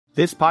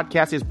This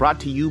podcast is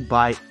brought to you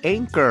by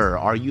Anchor.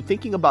 Are you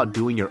thinking about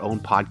doing your own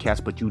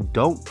podcast, but you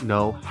don't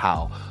know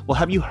how? Well,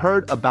 have you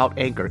heard about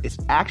Anchor? It's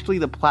actually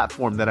the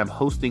platform that I'm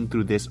hosting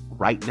through this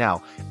right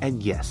now.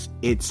 And yes,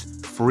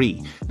 it's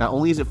free. Not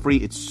only is it free,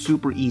 it's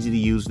super easy to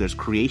use. There's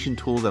creation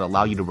tools that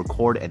allow you to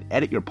record and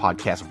edit your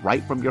podcast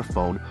right from your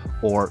phone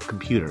or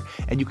computer.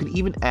 And you can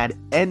even add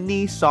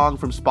any song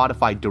from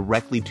Spotify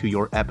directly to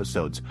your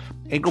episodes.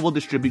 Anchor will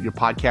distribute your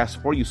podcast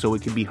for you so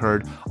it can be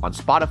heard on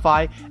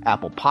Spotify,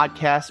 Apple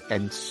Podcasts,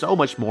 and so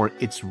much more.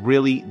 It's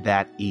really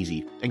that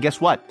easy. And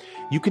guess what?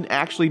 You can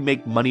actually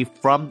make money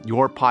from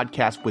your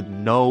podcast with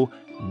no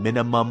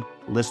minimum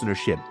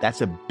listenership.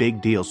 That's a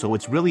big deal. So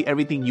it's really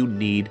everything you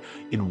need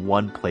in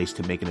one place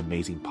to make an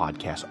amazing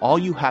podcast. All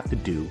you have to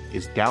do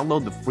is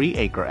download the free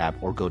Anchor app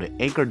or go to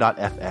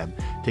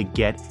anchor.fm to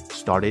get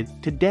started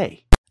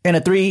today. In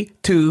a 3,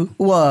 2,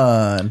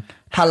 1.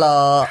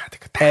 Hello,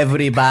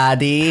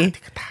 everybody.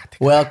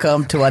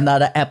 Welcome to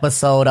another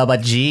episode of A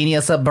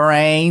Genius of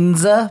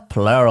Brains.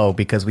 Plural,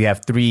 because we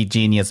have 3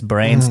 genius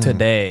brains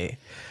today.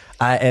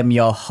 I am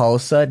your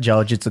host,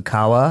 Joe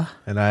Jitsukawa.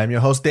 And I am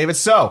your host, David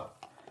So.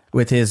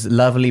 With his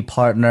lovely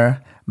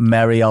partner,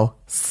 Mario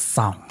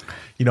Song.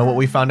 You know what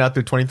we found out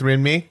through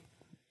 23andMe?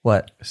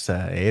 What? It's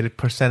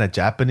 80% of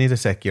Japanese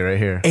Iseki right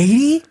here.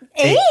 80?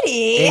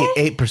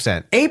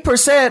 8%.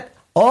 8%?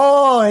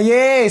 Oh,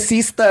 yay,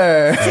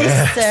 sister.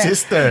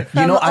 Sister.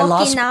 You know, I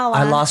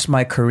Okinawa. lost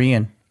my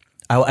Korean.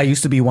 I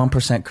used to be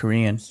 1%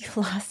 Korean. You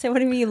lost it? What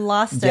do you mean you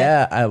lost it?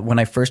 Yeah, when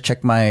I first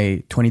checked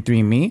my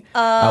 23andMe,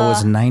 I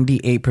was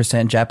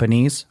 98%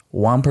 Japanese,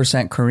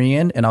 1%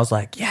 Korean, and I was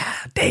like, yeah,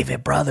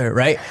 David, brother,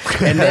 right?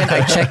 And then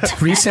I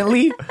checked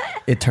recently,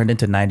 it turned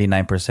into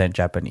 99%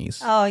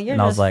 Japanese. Oh, you're and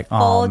just I was like, full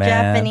oh, man.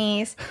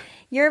 Japanese.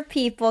 Your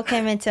people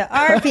came into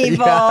our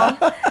people,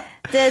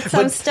 did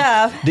some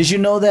stuff. Did you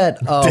know that?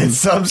 Did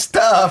some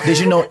stuff. Did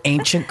you know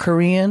ancient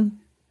Korean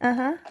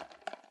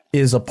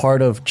is a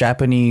part of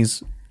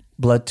Japanese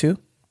blood too?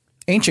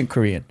 Ancient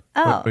Korean.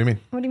 Oh, What do you mean?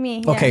 What do you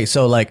mean? Okay, Yeah.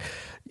 so like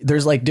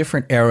there's like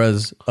different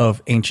eras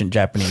of ancient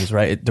Japanese,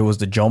 right? There was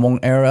the Jomon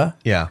era.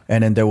 Yeah.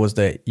 And then there was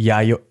the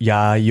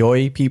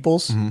Yayoi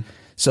peoples.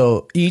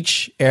 So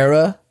each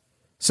era,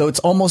 so it's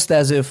almost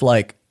as if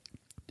like,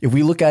 if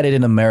we look at it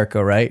in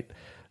America, right?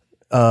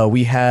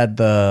 We had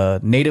the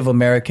Native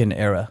American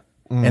era.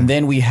 And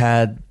then we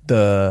had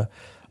the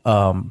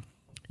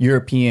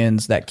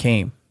Europeans that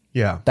came.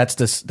 Yeah. That's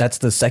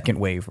the second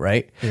wave,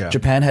 right? Yeah.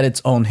 Japan had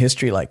its own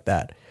history like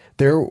that.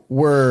 There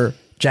were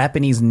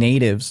Japanese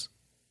natives,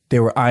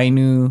 there were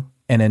Ainu,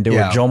 and then there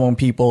were Jomon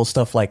people,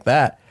 stuff like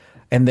that.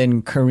 And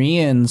then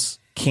Koreans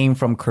came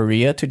from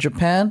Korea to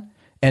Japan,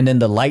 and then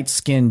the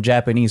light-skinned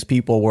Japanese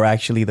people were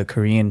actually the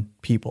Korean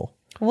people.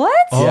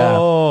 What? Yeah.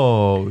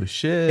 Oh,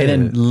 shit. And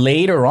then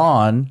later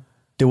on,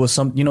 there was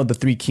some, you know, the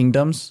 3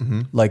 kingdoms,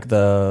 like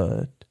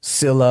the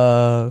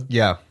Silla,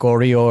 Yeah.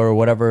 Goryeo or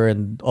whatever,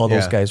 and all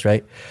those Yeah. guys,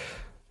 right?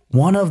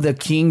 One of the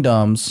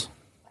kingdoms,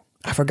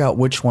 I forgot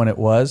which one it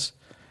was,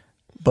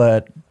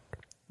 but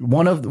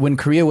when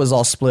Korea was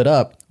all split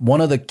up, one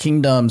of the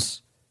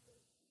kingdoms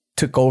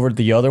took over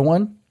the other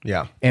one.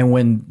 Yeah. And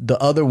when the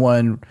other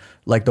one,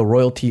 like the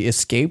royalty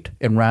escaped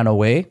and ran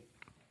away,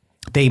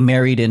 they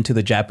married into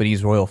the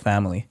Japanese royal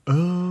family.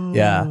 Oh.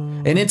 Yeah.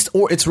 And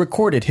it's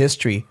recorded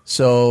history.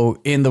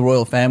 So in the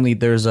royal family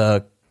there's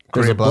a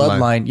Korean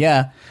bloodline.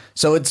 Yeah.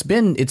 So it's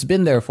been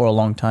there for a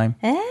long time.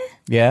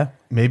 Yeah.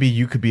 Maybe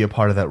you could be a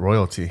part of that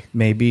royalty.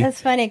 Maybe.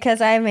 That's funny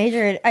because I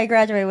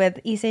graduated with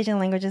East Asian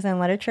Languages and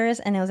Literatures,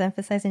 and it was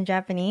emphasized in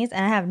Japanese,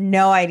 and I have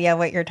no idea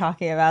what you're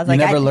talking about. I was You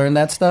never learned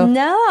that stuff?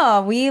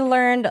 No, we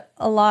learned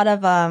a lot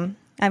of, I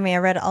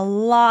read a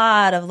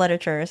lot of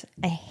literatures.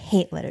 I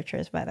hate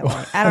literatures, by the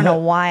way. I don't know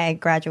why I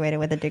graduated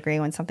with a degree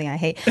when something I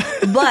hate.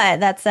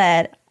 But that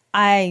said,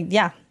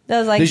 that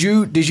was like...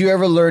 Did you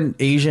ever learn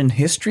Asian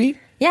history?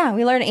 Yeah,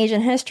 we learned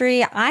Asian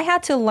history. I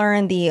had to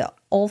learn the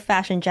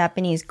old-fashioned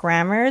Japanese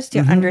grammars to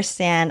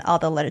understand all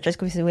the literatures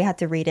because we had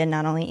to read it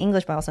not only in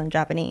English but also in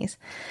Japanese.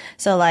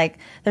 So like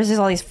there's just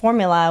all these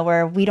formula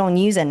where we don't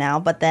use it now,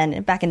 but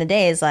then back in the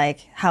days,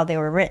 like how they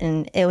were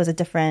written, it was a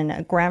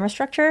different grammar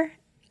structure.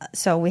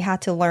 So we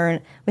had to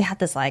learn, we had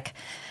this like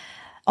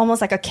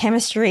almost like a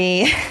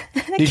chemistry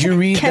Did you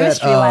read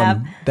chemistry that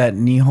lab. that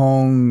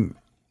Nihon,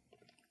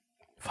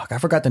 I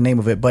forgot the name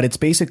of it, but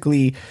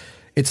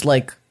it's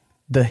like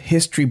the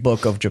history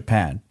book of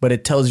Japan, but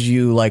it tells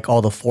you like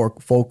all the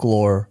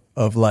folklore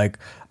of like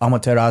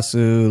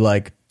Amaterasu,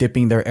 like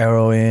dipping their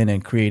arrow in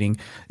and creating.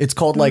 It's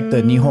called like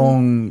the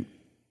Nihon.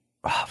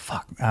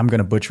 I'm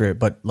gonna butcher it,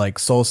 but like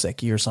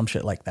Soseki or some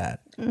shit like that.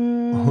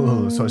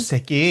 Oh,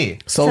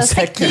 Soseki.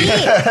 Soseki.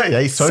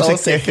 Yeah,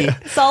 Soseki.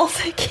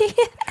 Salsaki.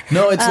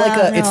 No, it's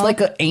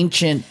like an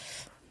ancient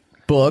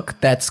book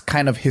that's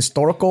kind of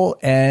historical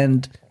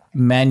and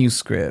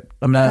manuscript.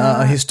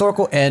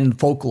 Historical and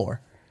folklore.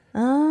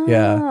 Oh.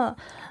 Yeah.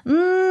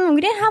 We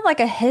didn't have like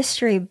a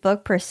history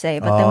book per se,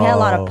 but then we had a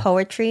lot of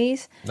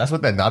poetries. That's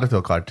what that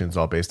Naruto cartoon's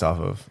all based off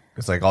of.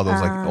 It's like all those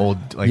like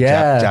old like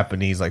Yeah.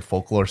 Japanese like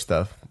folklore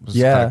stuff. It was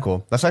Yeah. kind of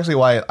cool. That's actually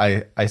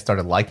why I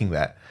started liking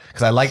that.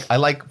 because I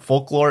like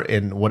folklore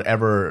in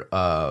whatever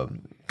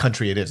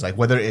country it is, like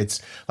whether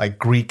it's like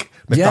Greek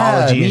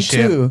mythology me and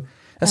shit. too.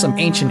 That's some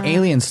ancient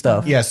alien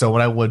stuff. Yeah, so when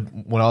I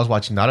was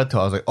watching Naruto,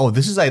 I was like, oh,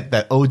 this is like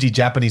that OG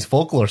Japanese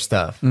folklore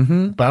stuff.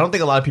 Mm-hmm. But I don't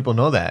think a lot of people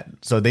know that.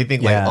 So they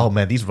think like, Yeah. oh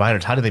man, these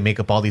writers, how do they make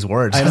up all these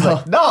words? I was know.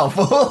 like, no,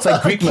 fool. It's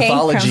like Greek Came from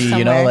mythology, you know,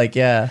 somewhere. like,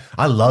 yeah.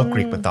 I love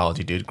Greek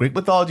mythology, dude. Greek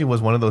mythology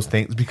was one of those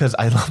things because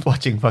I loved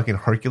watching fucking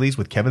Hercules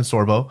with Kevin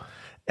Sorbo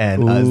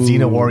and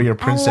Xena Warrior I love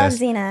Princess.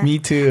 Xena. Me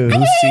too.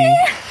 Lucy.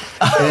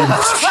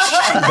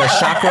 And the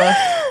chakra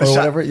or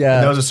whatever. And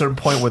Yeah. there was a certain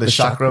point where the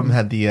chakram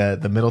had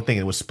the middle thing.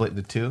 It was split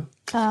into two.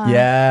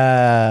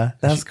 Yeah.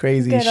 That's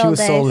crazy. Good She old was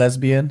so days.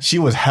 lesbian. She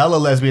was hella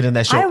lesbian in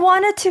that show. I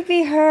wanted to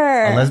be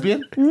her. A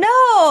lesbian?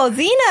 No,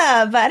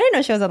 Xena. But I didn't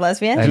know she was a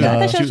lesbian. I, know.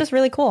 thought she was just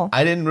really cool.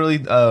 I didn't really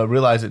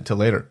realize it till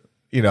later.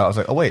 You know, I was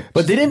like, oh wait.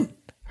 But didn't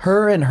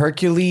her and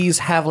Hercules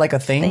have like a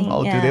thing?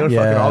 Oh, Yeah. dude, they were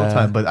fucking all the Yeah.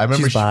 time. But I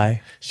remember She's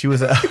bi. she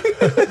was a.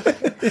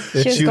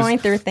 She was going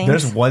through things.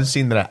 There's one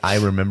scene that I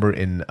remember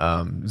in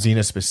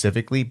Xena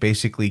specifically.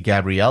 Basically,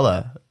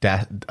 Gabriella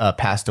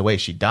passed away.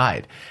 She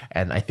died,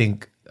 and I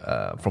think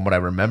from what I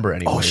remember,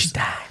 anyways. she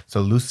died. So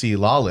Lucy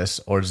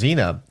Lawless or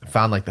Xena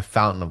found like the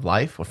fountain of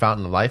life,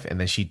 and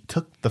then she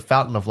took the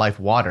fountain of life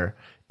water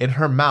in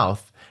her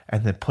mouth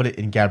and then put it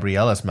in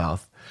Gabriella's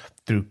mouth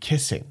through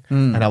kissing.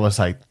 And I was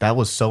like, that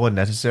was so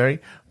unnecessary.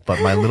 But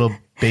my little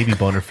baby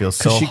boner feels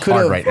so She could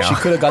hard have right now. She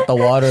could have got the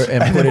water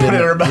and put it in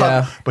her mouth.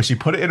 Yeah. But she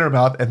put it in her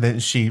mouth and then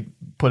she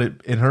put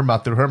it in her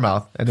mouth through her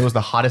mouth. And it was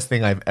the hottest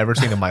thing I've ever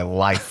seen in my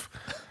life.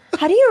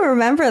 How do you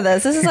remember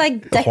this? This is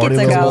like decades horny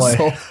little ago. boy.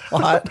 So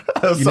hot.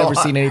 was You so never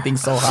hot. seen anything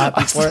so hot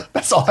before?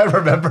 That's all I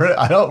remember.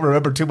 I don't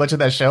remember too much of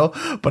that show,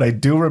 but I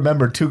do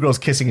remember two girls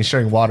kissing and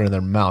sharing water in their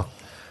mouth.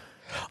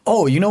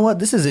 Oh, you know what?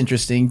 This is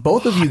interesting.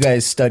 Both of you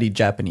guys studied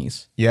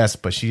Japanese. Yes,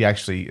 but she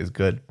actually is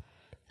good.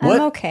 What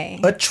I'm okay.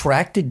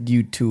 attracted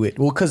you to it?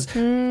 Well, because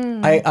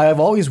I've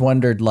always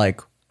wondered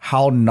like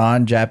how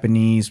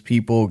non-Japanese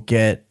people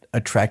get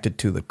attracted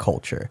to the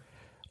culture.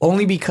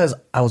 Only because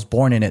I was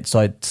born in it, so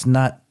it's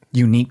not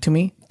unique to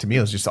me. To me,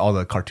 it was just all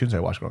the cartoons I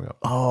watched growing up.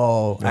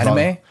 Oh, It was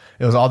anime?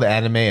 It was all the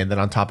anime, and then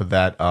on top of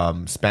that,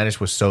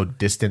 Spanish was so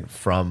distant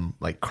from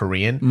like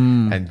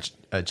Korean, and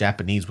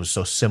Japanese was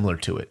so similar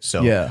to it.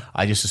 So Yeah.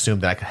 I just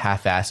assumed that I could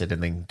half-ass it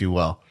and then do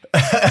well,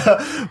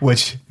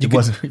 which it You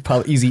wasn't. could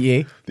probably easy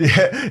A.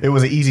 It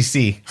was an easy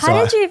C.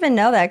 How did you even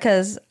know that?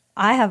 Because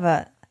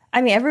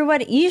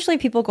everybody, usually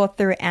people go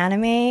through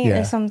anime Yeah.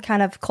 or some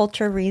kind of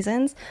culture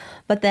reasons.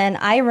 But then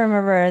I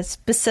remember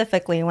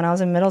specifically when I was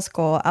in middle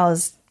school, I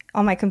was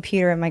on my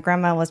computer and my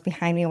grandma was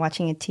behind me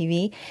watching a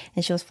TV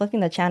and she was flipping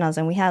the channels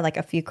and we had like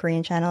a few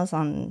Korean channels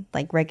on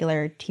like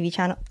regular TV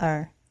channel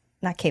or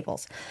not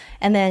cables.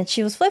 And then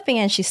she was flipping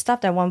and she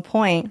stopped at one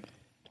point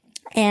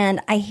and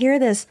I hear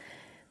this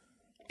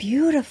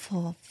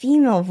beautiful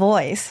female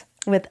voice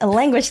with a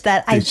language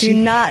that I do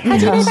not know.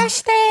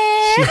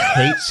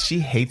 She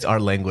hates our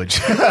language.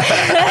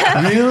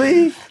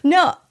 Really?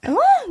 No.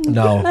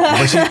 No,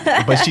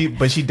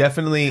 but she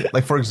definitely,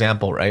 like, for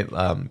example, right?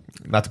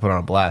 Not to put her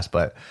on blast,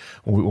 but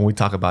when we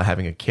talk about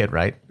having a kid,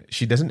 right?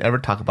 She doesn't ever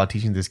talk about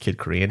teaching this kid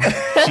Korean. She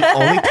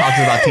only talks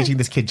about teaching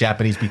this kid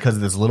Japanese because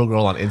of this little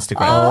girl on Instagram.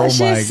 Oh, my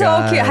she's so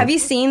God. cute. Have you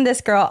seen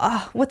this girl?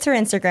 Oh, what's her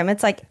Instagram?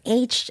 It's like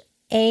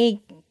HA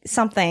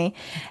something.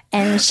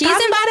 And she's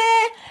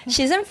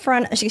in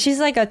front. She's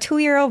like a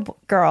 2-year-old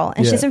girl,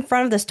 and Yeah. she's in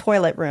front of this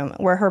toilet room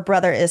where her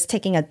brother is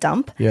taking a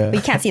dump. Yeah. But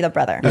you can't see the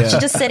brother. She's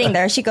just sitting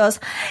there. She goes,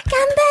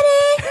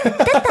 "Gambare,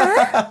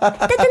 deta,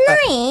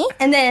 detanai,"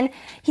 and then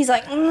he's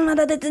like,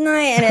 "Mada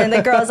detanai," and then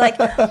the girl's like,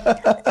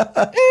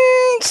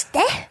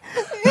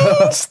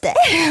 "Shite, shite."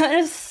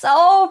 It's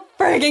so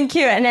freaking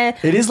cute. And then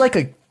It is like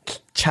a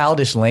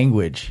childish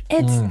language.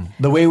 it's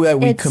The way that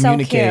we It's so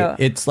communicate, cute.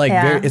 it's like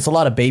Yeah. it's a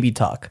lot of baby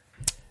talk,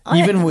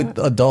 even with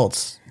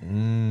adults.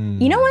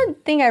 You know, one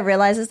thing I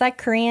realized is that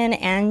Korean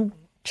and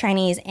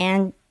Chinese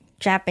and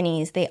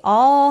Japanese,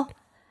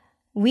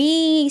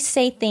 we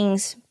say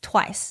things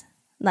twice.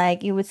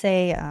 Like you would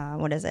say,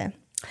 what is it?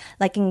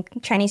 Like in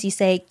Chinese, you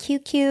say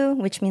QQ,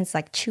 which means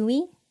like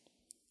chewy.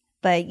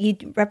 But you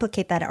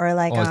replicate that or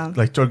like,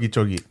 Like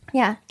jorgi.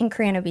 yeah, in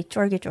Korean, it would be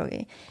jorgi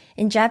jorgi.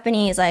 In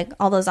Japanese, like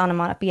all those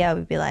onomatopoeia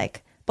would be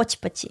like pochi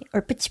pochi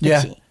or pichi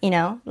Yeah. pichi, you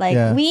know? Like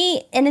Yeah.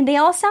 and then they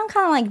all sound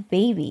kind of like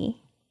baby.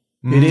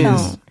 It is.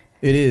 Tone.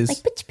 It is. Like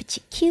pichi pichi,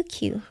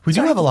 QQ. We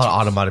do have a lot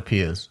of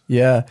onomatopoeias.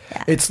 Yeah.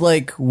 It's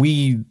like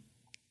we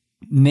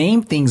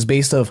name things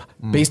based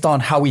on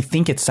how we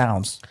think it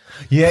sounds.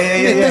 Yeah.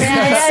 It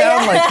doesn't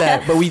sound like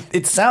that, but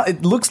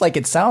it looks like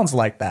it sounds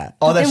like that.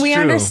 Oh, that's And we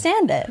true.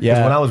 understand it.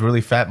 Yeah. When I was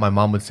really fat, my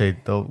mom would say,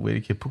 "Do we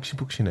get pukshi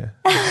puksine?"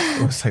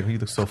 It was like, you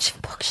look so.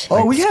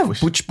 Oh, we have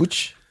squish. butch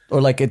butch,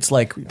 or like it's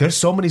like There's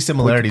so many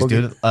similarities, Boogie.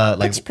 dude.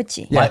 Like Puchi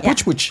puchi. yeah,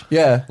 butch butch.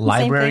 Yeah.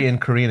 library thing. in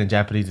Korean and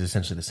Japanese is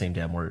essentially the same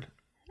damn word.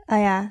 Oh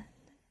yeah.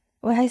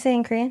 What do I say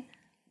in Korean?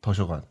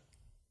 Toshokan.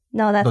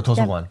 No, that's No,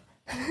 Tosokan.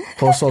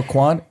 Tosho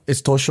Kwan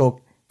is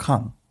Tosho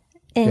Kang.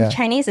 in Yeah.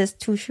 Chinese is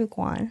图书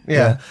馆.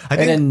 Yeah. I And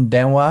think then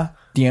Danhua,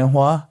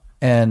 Dianhua,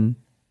 and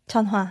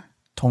Chonhua.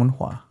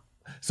 Tonghua.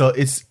 So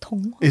is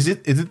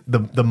it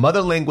the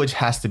mother language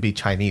has to be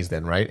Chinese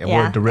then, right? And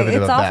we're a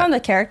derivative it's of all that. from the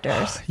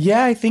characters.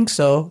 Yeah, I think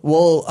so.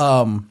 Well,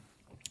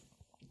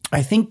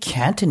 I think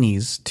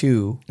Cantonese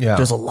too. Yeah.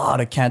 There's a lot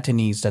of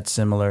Cantonese that's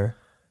similar.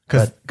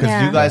 Because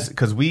Yeah. you guys,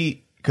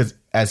 because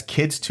as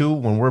kids too,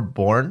 when we're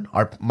born,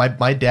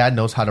 my dad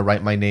knows how to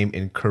write my name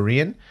in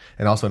Korean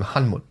and also in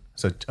Hanmun,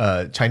 so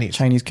Chinese.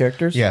 Chinese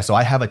characters? Yeah, so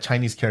I have a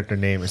Chinese character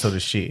name, and so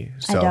does she.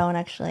 So I don't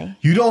actually.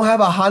 You don't have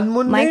a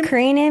Hanmun My name?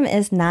 Korean name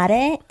is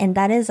Nare, and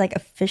that is like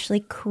officially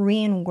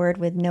Korean word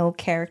with no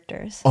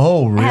characters.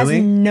 Oh, It has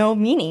really? no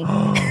meaning.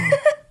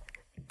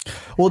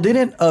 Well,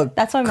 didn't a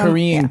That's why my-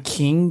 Korean yeah.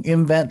 king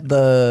invent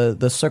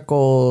the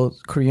circle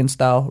Korean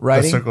style The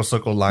writing?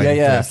 circle line.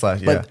 Yeah.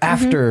 Slash, But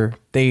after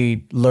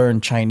they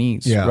learned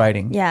Chinese Yeah.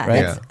 writing, Yeah,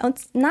 right?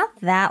 it's not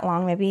that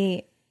long,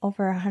 maybe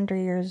over 100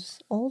 years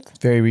old.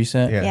 Very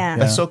recent. yeah. Yeah.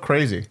 That's so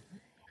crazy.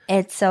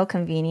 It's so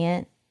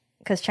convenient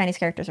because Chinese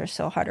characters are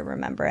so hard to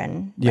remember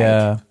and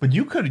Yeah. But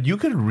you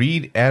could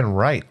read and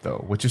write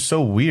though, which is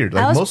so weird.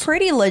 Like I was most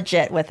pretty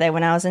legit with it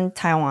when I was in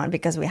Taiwan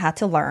because we had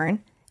to learn.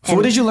 So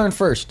what did you learn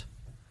first?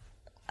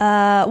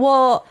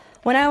 Well,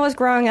 when I was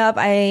growing up,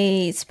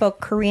 I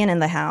spoke Korean in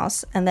the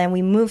house, and then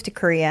we moved to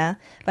Korea.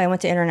 But I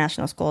went to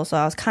international school, so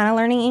I was kind of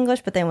learning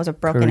English, but then it was a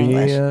broken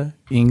English. Korea,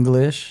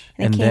 English,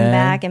 And I came then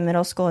back in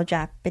middle school,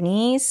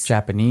 Japanese.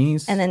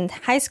 Japanese. And then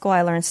high school,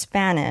 I learned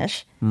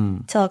Spanish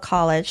till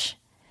college.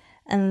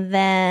 And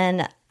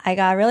then I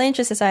got really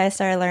interested, so I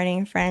started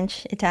learning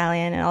French,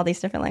 Italian, and all these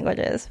different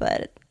languages.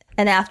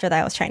 And after that,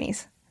 it was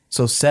Chinese.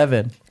 So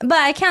 7. But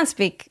I can't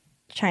speak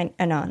Chinese.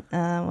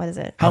 What is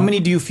it? How many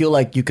do you feel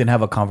like you can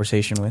have a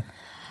conversation with?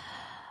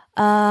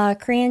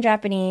 Korean,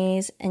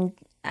 Japanese, and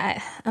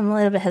I'm a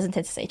little bit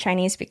hesitant to say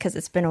Chinese because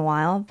it's been a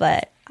while.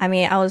 But I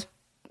mean,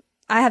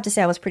 I have to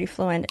say I was pretty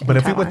fluent. But in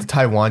if we Taiwan. went to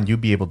Taiwan,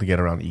 you'd be able to get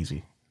around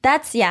easy.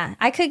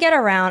 I could get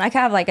around. I could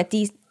have like a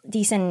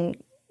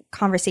decent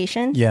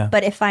conversation. Yeah.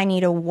 But if I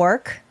need to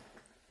work,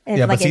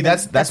 Yeah, but see,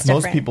 that's most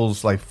different.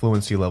 people's like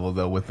fluency level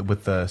though with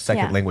the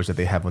second Yeah. language that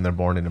they have when they're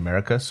born in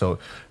America. So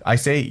I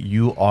say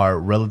you are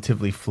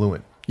relatively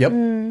fluent.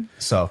 Yep.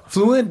 So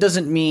Fluent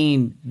doesn't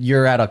mean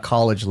you're at a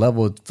college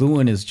level.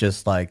 Fluent is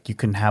just like you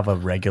can have a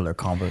regular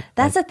conversation.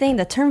 That's the thing.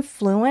 The term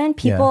fluent,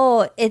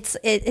 people,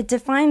 it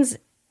defines.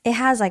 It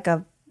has like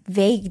a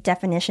vague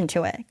definition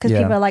to it because Yeah.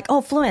 people are like, "Oh,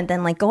 fluent."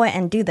 Then like go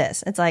ahead and do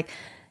this. It's like,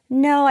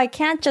 no, I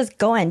can't just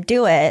go and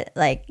do it.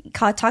 Like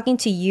talking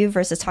to you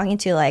versus talking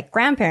to like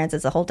grandparents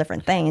is a whole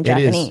different thing in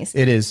Japanese.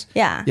 It is.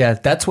 Yeah. Yeah.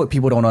 That's what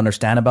people don't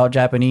understand about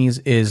Japanese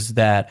is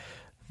that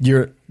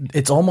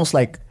it's almost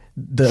like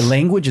the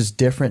language is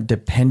different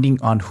depending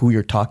on who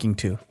you're talking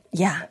to.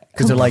 Yeah,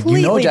 Because they're like, you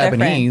know completely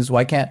different. Japanese,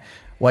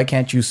 why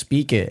can't you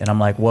speak it? And I'm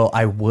like, well,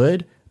 I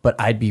would, but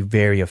I'd be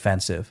very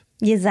offensive.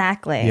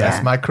 Exactly.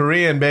 that's my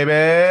Korean,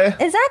 baby.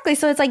 Exactly.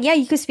 So it's like, yeah,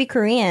 you could speak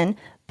Korean,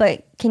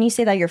 but can you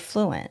say that you're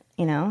fluent?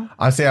 You know?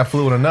 I say I'm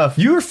fluent enough.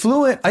 You're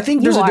fluent. I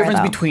think there's You a are, difference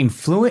though. between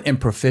fluent and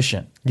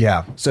proficient.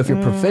 Yeah. So if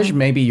you're proficient,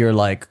 maybe you're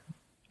like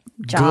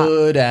Job.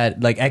 good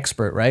at like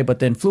expert, right? But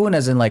then fluent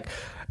as in like,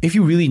 if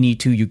you really need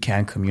to, you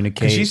can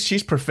communicate.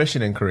 She's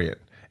proficient in Korean,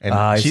 and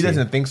I she see.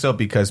 doesn't think so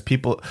because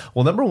people.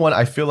 Well, number one,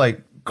 I feel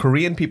like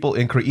Korean people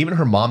in Korea. Even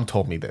her mom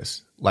told me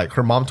this. Like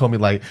her mom told me,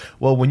 like,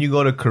 well, when you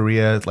go to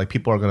Korea, like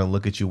people are gonna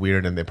look at you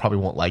weird, and they probably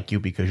won't like you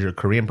because you're a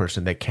Korean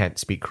person that can't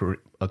speak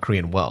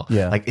Korean well.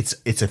 Yeah. like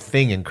it's a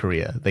thing in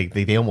Korea.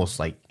 They almost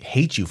like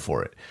hate you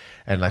for it.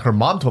 And like her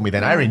mom told me that.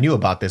 And I already knew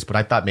about this, but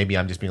I thought maybe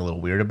I'm just being a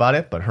little weird about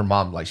it. But her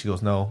mom, like, she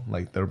goes, no,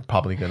 like they're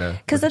probably gonna.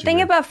 Because the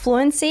thing about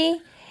fluency,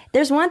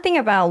 there's one thing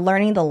about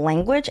learning the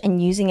language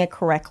and using it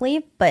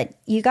correctly, but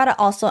you got to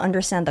also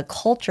understand the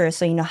culture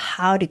so you know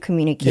how to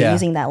communicate Yeah.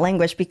 using that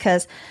language.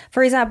 Because,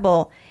 for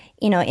example,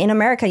 you know, in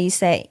America, you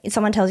say,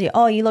 someone tells you,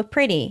 oh, you look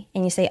pretty.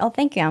 And you say, oh,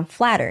 thank you, I'm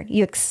flattered.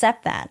 You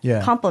accept that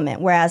Yeah.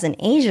 compliment. Whereas in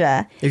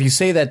Asia, if you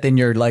say that, then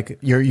you're like,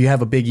 you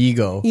have a big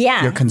ego.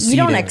 yeah, You're conceited.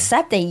 you don't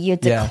accept it. You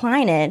Yeah.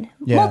 decline it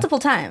Yeah. multiple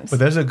times. But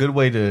there's a good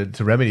way to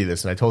remedy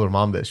this. And I told her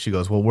mom this. She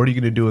goes, well, what are you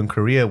going to do in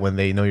Korea when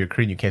they know you're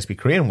Korean? You can't speak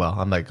Korean well.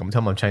 I'm like, I'm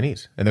telling them I'm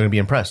Chinese. And they're going to be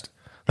impressed.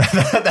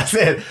 That's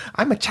it.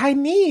 I'm a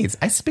Chinese.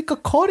 I speak a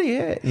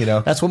Korean, you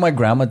know. That's what my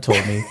grandma told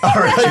me.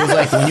 She was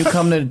like, when you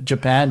come to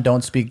Japan,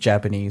 don't speak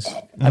Japanese.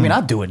 I mean,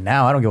 I'll do it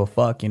now. I don't give a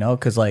fuck, you know,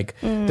 because like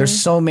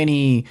there's so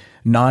many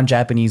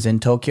non-Japanese in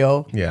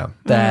Tokyo Yeah.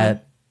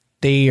 that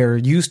they are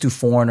used to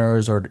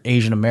foreigners or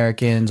Asian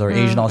Americans or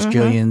Asian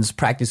Australians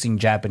practicing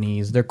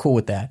Japanese. They're cool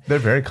with that. They're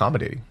very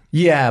accommodating.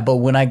 Yeah, but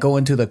when I go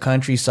into the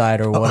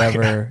countryside or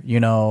whatever, you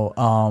know,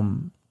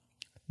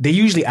 they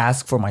usually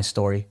ask for my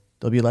story.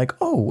 They'll be like,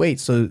 "Oh, wait,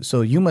 so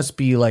you must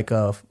be like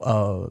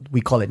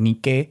we call it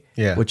Nikkei,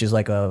 Yeah. which is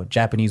like a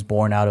Japanese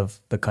born out of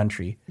the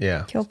country."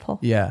 Yeah. Kyopo.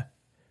 Yeah.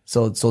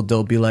 So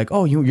they'll be like,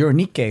 "Oh, you're a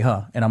Nikkei,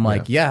 huh?" And I'm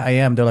like, "Yeah, I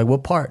am." They're like,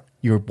 "What part?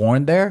 You were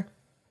born there?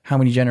 How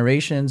many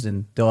generations?"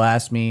 And they'll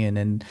ask me, and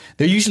then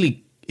they're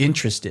usually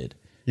interested.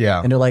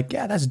 Yeah. And they're like,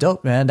 "Yeah, that's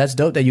dope, man. That's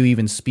dope that you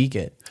even speak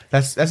it."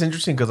 That's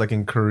interesting because like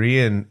in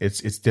Korean,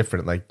 it's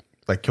different. Like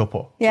like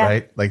kyopo, Yeah.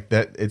 right? Like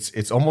that.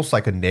 It's almost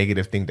like a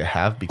negative thing to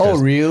have because.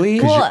 Oh, really?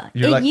 'cause Well,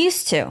 you're it like-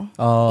 used to.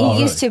 Oh, it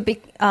used to be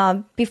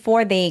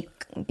before they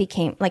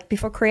became like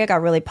before Korea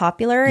got really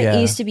popular. Yeah.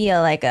 It used to be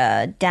like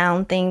a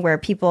down thing where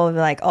people would be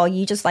like, "Oh,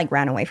 you just like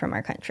ran away from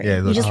our country.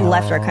 Yeah, you just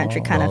left our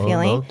country," kind of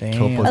feeling.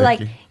 Damn. Or,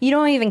 like you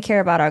don't even care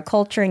about our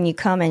culture, and you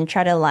come and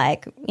try to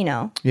like be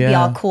Yeah.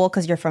 all cool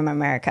because you're from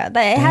America.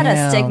 But it had a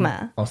Damn.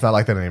 stigma. Oh, it's not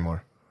like that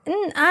anymore.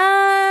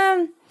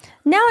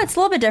 Now it's a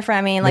little bit different.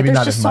 I mean, like Maybe there's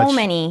not just as so much.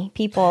 many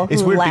people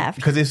It's who weird left.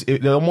 because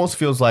it almost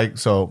feels like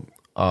so.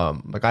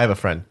 Like I have a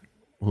friend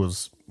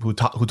who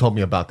told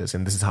me about this,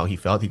 and this is how he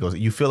felt. He goes,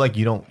 "You feel like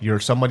you're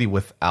somebody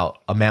without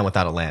a man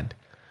without a land.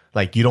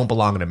 Like you don't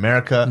belong in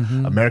America.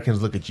 Mm-hmm.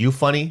 Americans look at you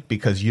funny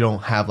because you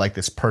don't have like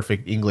this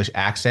perfect English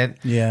accent.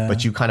 Yeah.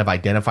 But you kind of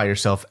identify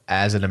yourself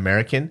as an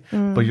American.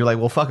 But you're like,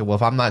 well, fuck it. Well,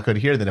 if I'm not good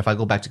here, then if I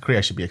go back to Korea,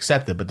 I should be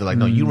accepted. But they're like,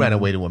 no, you ran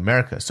away to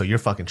America, so you're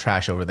fucking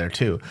trash over there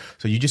too.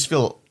 So you just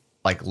feel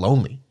like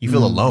lonely. You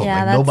feel alone.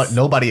 Yeah, like that's-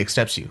 nobody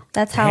accepts you.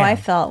 That's how I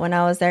felt when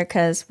I was there.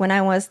 Because when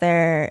I was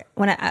there,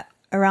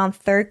 around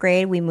third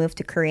grade, we moved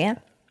to Korea,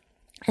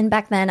 and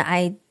back then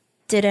I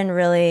didn't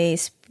really,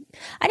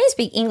 I didn't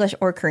speak English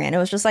or Korean. It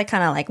was just like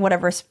kind of like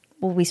whatever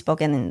we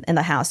spoke in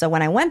the house. So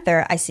when I went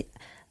there,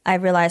 I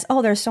realized,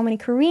 oh, there's so many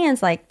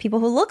Koreans, like people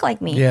who look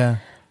like me. Yeah.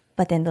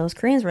 But then those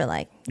Koreans were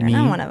like, you're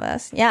not one of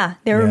us. Yeah,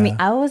 they were. Yeah.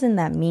 I was in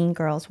that Mean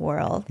Girls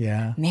world.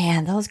 Yeah.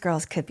 Man, those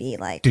girls could be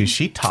like. Dude,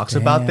 she talks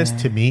about this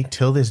to me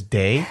till this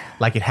day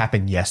like it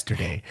happened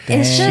yesterday.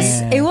 It's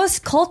just it was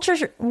culture.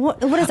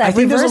 What is that? I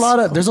think there's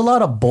Reverse- a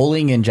lot of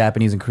bullying in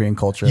Japanese and Korean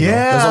culture. though.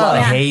 Yeah. There's a lot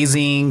of Yeah.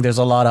 hazing. There's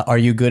a lot of, are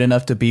you good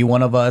enough to be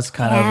one of us?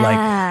 Kind of like,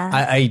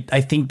 Yeah.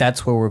 I think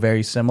that's where we're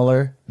very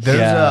similar. There's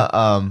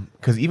yeah.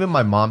 because even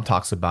my mom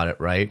talks about it,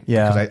 right?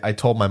 Yeah. Because I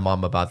told my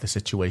mom about the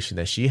situation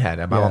that she had,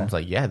 and my Yeah. mom's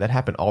like, "Yeah, that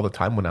happened all the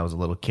time when I was a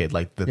little kid.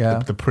 Like Yeah.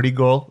 the pretty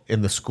girl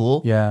in the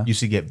school, Yeah.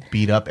 used to get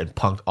beat up and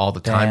punked all the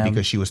time Damn.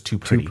 because she was too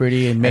pretty. Too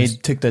pretty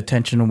and took the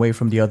attention away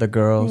from the other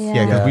girls. Yeah.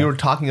 Yeah, because we were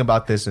talking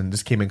about this, and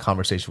this came in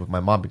conversation with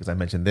my mom because I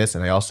mentioned this,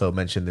 and I also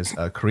mentioned this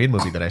Korean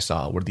movie that I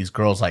saw where these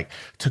girls like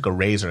took a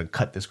razor and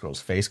cut this girl's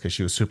face because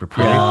she was super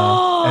pretty,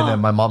 and then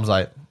my mom's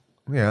like,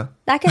 "Yeah."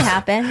 that could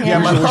happen. Yeah.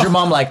 Was your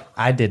mom like,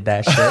 I did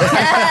that shit?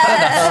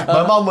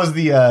 My mom was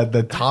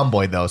the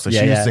tomboy though, so she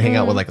Yeah, used yeah. to hang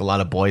out with like a lot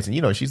of boys,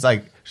 and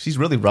she's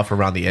really rough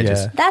around the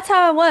edges. Yeah. That's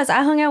how it was.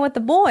 I hung out with the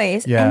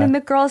boys, Yeah. and then the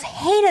girls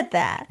hated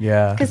that.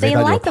 Yeah. because They they thought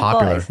you were liked the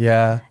popular. boys.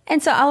 Yeah.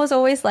 And so I was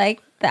always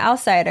like the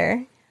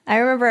outsider. I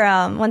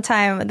remember one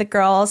time the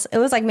girls, it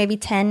was like maybe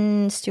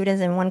 10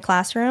 students in one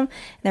classroom.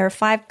 There were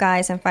 5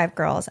 guys and 5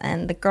 girls,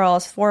 and the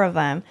girls, 4 of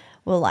them,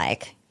 will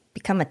like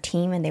become a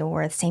team, and they would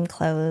wear the same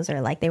clothes,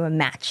 or like they would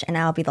match, and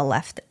I'll be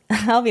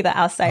I'll be the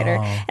outsider.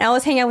 And I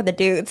was hanging out with the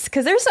dudes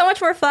because they're so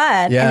much more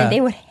fun. Yeah. And then they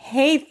would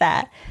hate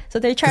that. So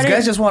they try to.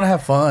 Guys just want to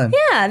have fun.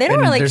 Yeah, they don't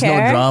And really there's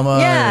care. no drama.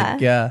 Yeah.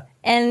 Yeah.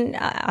 And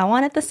I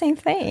wanted the same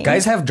thing.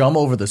 Guys have drama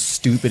over the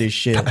stupidest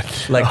shit.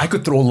 Like, I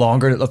could throw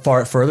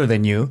further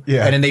than you.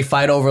 Yeah. And then they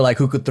fight over like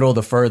who could throw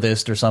the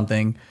furthest or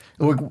something.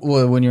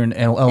 When you're in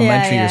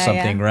elementary yeah, or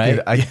something, yeah.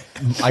 right?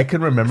 Dude, I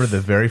can remember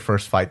the very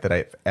first fight that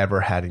I've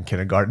ever had in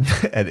kindergarten,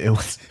 and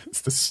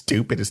it's the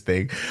stupidest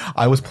thing.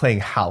 I was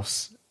playing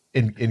house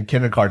in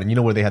kindergarten,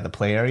 where they had the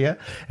play area,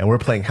 and we're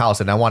playing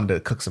house, and I wanted to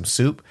cook some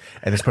soup,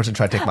 and this person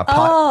tried to take my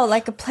pot. Oh,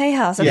 like a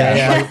playhouse. Okay.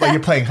 Yeah, like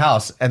you're playing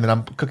house, and then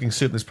I'm cooking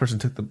soup. This person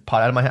took the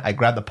pot out of my hand. I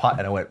grabbed the pot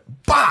and I went,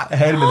 bah! I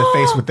hit him in the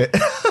face with it.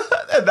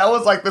 And that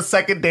was like the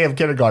second day of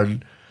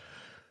kindergarten.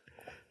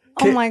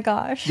 Oh my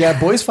gosh. Yeah,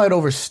 boys fight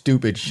over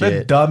stupid The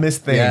shit.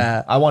 dumbest thing.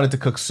 Yeah. I wanted to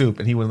cook soup,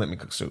 and he wouldn't let me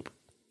cook soup.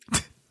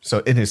 So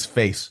in his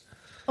face,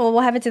 Well,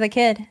 what happened to the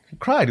kid? he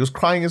cried. He was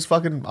crying his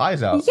fucking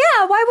eyes out.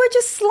 Yeah, why would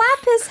you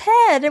slap his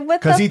head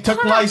with Because the he took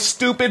pot? my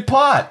stupid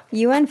pot.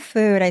 You and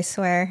food, I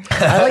swear.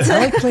 I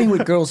like playing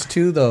with girls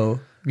too, though,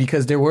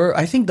 because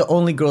I think the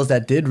only girls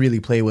that did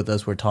really play with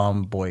us were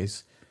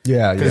tomboys.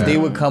 Yeah, Because they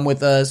would come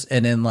with us,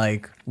 and then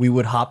like we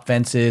would hop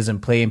fences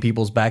and play in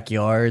people's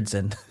backyards,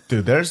 and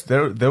Dude,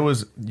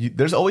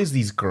 there's always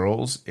these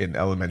girls in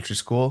elementary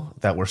school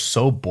that were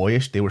so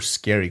boyish they were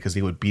scary because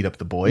they would beat up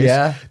the boys.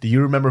 Yeah. Do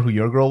you remember who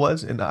your girl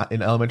was in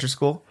elementary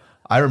school?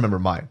 I remember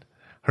mine.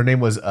 Her name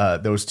was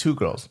there was 2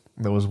 girls.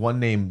 There was one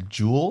named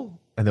Jewel,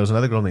 and there was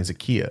another girl named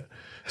Zakia.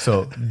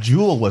 So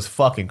Jewel was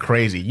fucking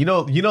crazy. You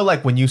know,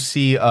 like when you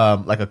see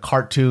like a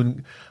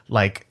cartoon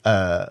like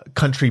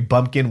country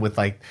bumpkin with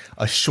like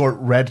a short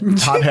red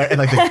top hair and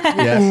like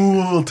the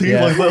little teeth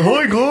like oh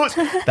my god.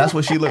 That's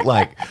what she looked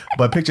like.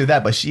 But picture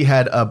that. But she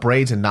had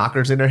braids and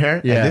knockers in her hair.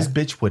 Yeah. And this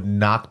bitch would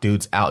knock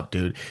dudes out,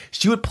 dude.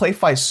 She would play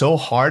fight so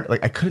hard,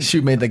 like I couldn't.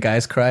 she made the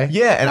guys cry.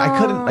 Yeah, and I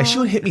couldn't. Like she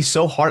would hit me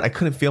so hard, I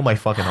couldn't feel my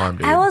fucking arm,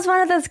 dude. I was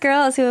one of those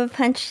girls who would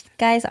punch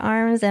guys'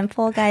 arms and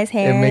pull guys'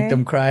 hair. And make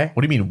them cry.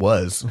 What do you mean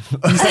was?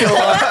 What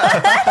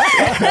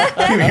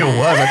do you mean it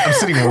was? I'm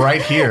sitting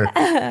right here.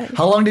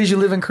 How long did you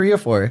live in Korea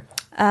for?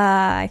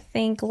 I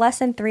think less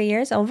than 3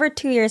 years, over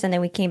 2 years, and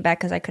then we came back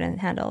because I couldn't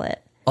handle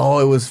it. Oh,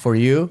 it was for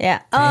you?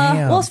 Yeah.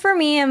 Damn. Well, it's for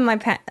me and my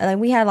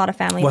we had a lot of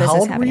family Well, business how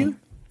old were happening.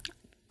 you?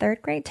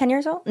 3rd grade, 10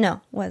 years old?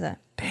 No, what was it?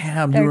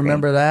 Damn, They're you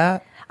remember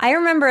that? I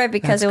remember it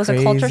because That's it was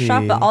a culture shock,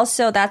 crazy. but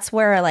also that's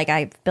where like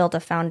I built a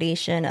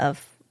foundation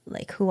of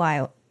like who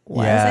I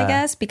was, Yeah. I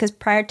guess. Because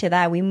prior to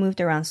that, we moved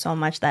around so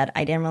much that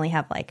I didn't really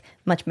have like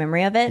much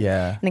memory of it.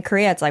 Yeah. And in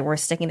Korea, it's like we're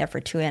sticking there for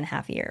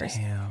 2.5 years.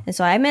 Damn. And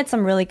so I met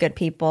some really good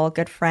people,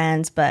 good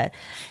friends, but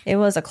it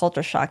was a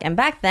culture shock. And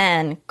back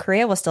then,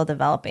 Korea was still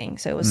developing,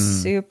 so it was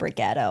super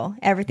ghetto.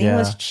 Everything Yeah.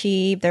 was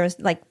cheap. There was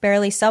like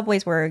barely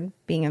subways were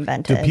being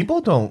invented. Dude, people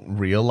don't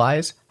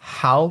realize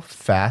how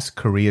fast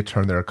Korea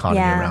turned their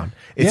economy Yeah. around.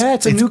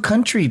 It's a new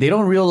country. They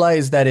don't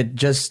realize that it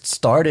just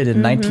started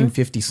in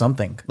 1950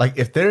 something. Like,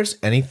 if there's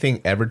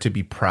anything ever to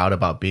be proud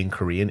about being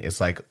Korean,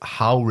 it's like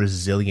how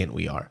resilient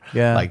we are.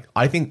 Yeah. Like,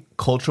 I think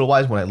cultural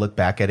wise, when I look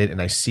back at it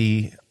and I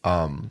see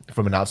from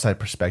an outside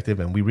perspective,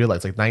 and we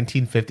realize like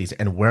 1950s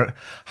and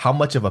how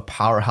much of a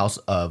powerhouse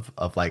of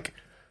like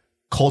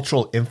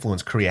cultural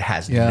influence Korea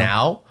has Yeah.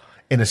 now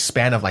in a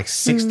span of like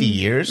 60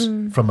 years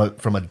from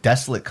a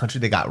desolate country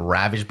that got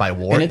ravaged by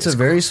war. And it's a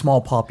very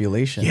small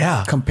population.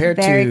 Yeah. Compared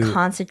very to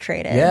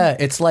concentrated. Yeah,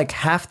 it's like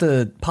half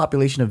the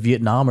population of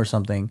Vietnam or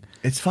something.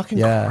 It's fucking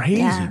Yeah.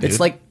 crazy, Yeah. dude. It's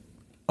like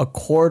a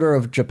quarter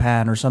of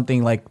Japan or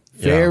something, like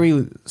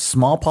very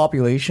small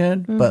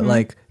population, but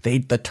like the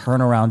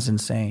turnaround's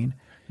insane.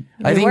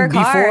 I think work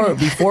hard.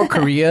 before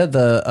Korea,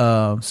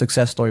 the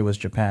success story was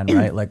Japan,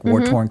 right? Like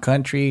war torn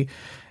country,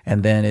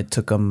 and then it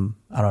took them,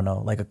 I don't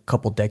know, like a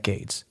couple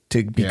decades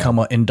to become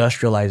an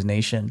industrialized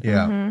nation.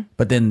 Yeah.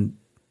 But then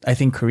I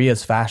think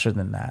Korea's faster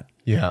than that.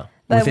 Yeah.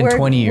 But Within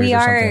 20 years or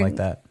something like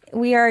that.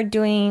 We are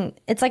doing,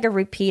 it's like a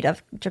repeat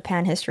of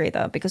Japan history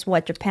though, because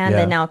what Japan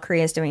Yeah. did, now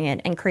Korea is doing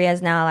it. And Korea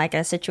is now like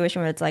a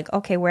situation where it's like,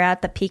 okay, we're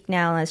at the peak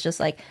now. And it's just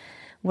like,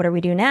 what do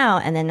we do now?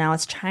 And then now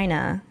it's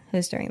China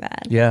who's doing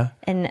that. Yeah.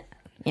 And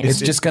you know, It's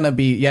just gonna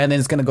be and then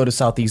it's gonna go to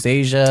Southeast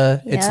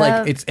Asia. It's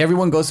Yeah. like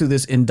everyone goes through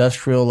this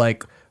industrial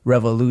like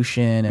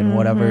revolution and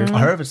whatever. I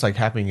heard it's like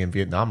happening in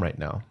Vietnam right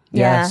now.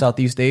 Yeah.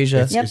 Southeast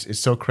Asia. It's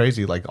so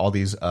crazy. Like all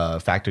these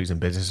factories and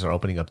businesses are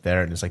opening up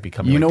there, and it's like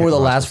becoming. You like, know where the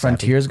last technological savvy.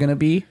 frontier is gonna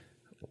be?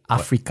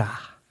 Africa.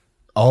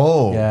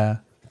 Oh, Yeah.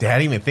 They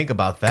hadn't even think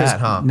about that,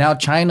 huh? Now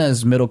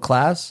China's middle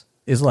class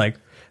is like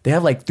they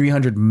have like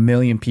 300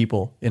 million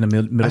people in a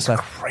middle That's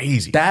class.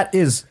 crazy. That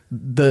is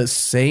the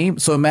same.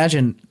 So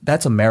imagine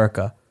that's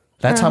America.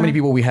 That's how many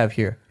people we have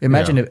here.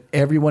 Imagine Yeah. if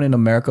everyone in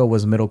America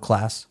was middle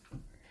class.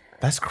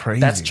 That's crazy.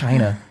 That's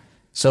China.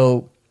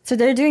 So so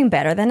they're doing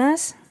better than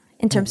us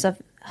in terms of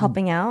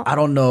helping out. I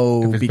don't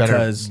know It's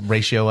because better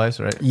ratio wise,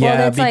 right? yeah,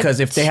 that's like because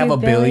if they have 2 a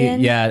billion, billion.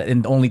 yeah,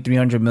 and only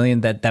 300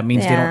 million, that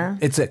means Yeah.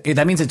 they don't.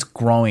 That means it's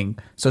growing,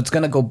 so it's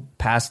gonna go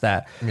past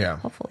that. Yeah.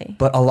 Hopefully.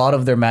 But a lot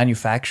of their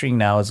manufacturing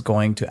now is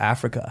going to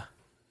Africa.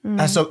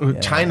 So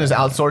China's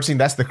outsourcing.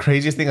 That's the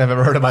craziest thing I've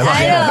ever heard in my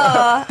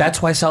life.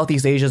 That's why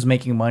Southeast Asia is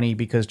making money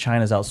because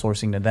China's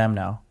outsourcing to them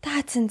now.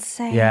 That's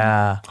insane.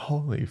 Yeah,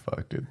 Holy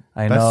fuck, dude!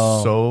 I That's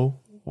know. so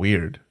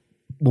weird.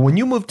 But when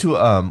you moved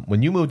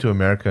to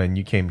America and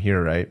you came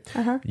here, right?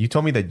 You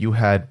told me that you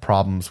had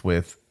problems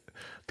with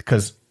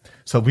because.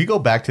 So if we go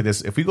back to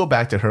this. If we go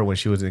back to her when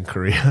she was in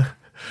Korea,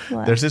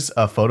 there's this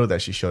photo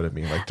that she showed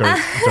me like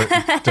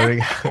during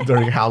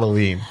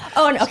Halloween.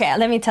 Oh, and- okay.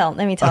 Let me tell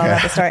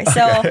about the story.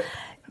 So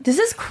this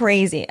is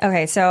crazy.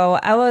 Okay, so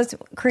I was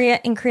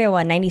in Korea,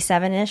 what,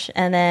 97-ish,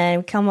 and then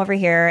we come over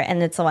here,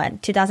 and it's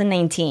what,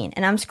 2019,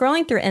 and I'm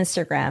scrolling through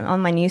Instagram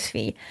on my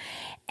newsfeed,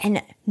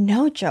 and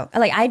no joke,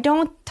 like I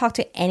don't talk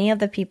to any of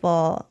the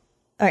people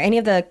or any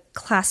of the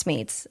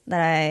classmates that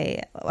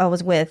I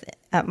was with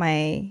at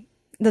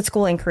the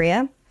school in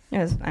Korea. I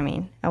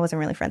wasn't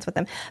really friends with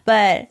them,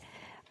 but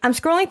I'm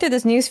scrolling through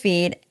this news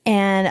feed,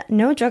 and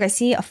no joke, I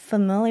see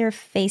familiar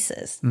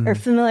faces. And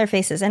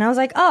I was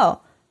like,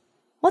 oh,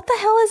 what the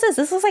hell is this?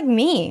 This looks like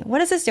me. What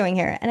is this doing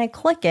here? And I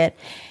click it,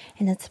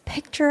 and it's a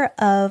picture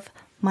of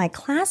my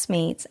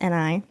classmates and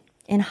I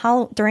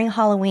during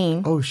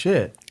Halloween. Oh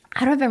shit.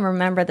 I don't even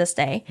remember this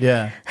day.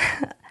 Yeah.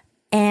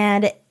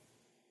 And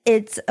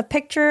it's a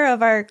picture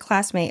of our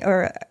classmate,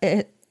 or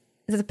it's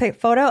a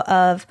photo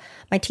of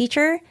my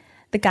teacher,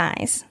 the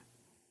guys,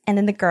 and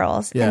then the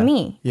girls, Yeah. and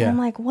me. Yeah. And I'm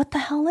like, what the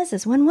hell is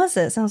this? When was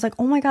this? And I was like,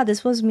 oh my God,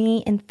 this was me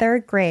in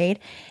 3rd grade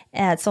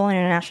at Seoul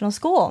International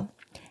School.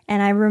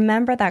 And I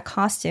remember that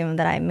costume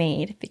that I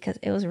made because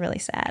it was really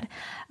sad.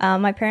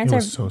 My parents It are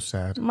was so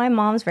sad. My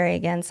mom's very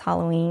against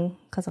Halloween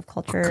because of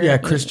culture. Yeah,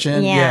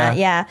 Christian, Yeah, yeah.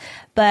 yeah.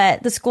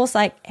 But the school's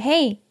like,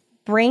 hey,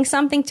 bring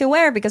something to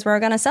wear because we're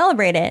going to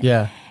celebrate it.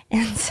 Yeah.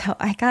 And so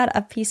I got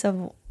a piece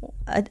of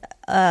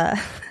a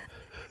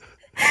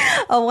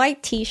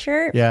white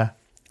T-shirt. Yeah.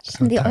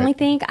 The only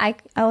thing I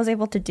was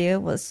able to do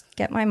was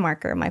get my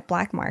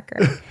black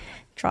marker,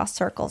 draw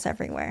circles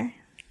everywhere,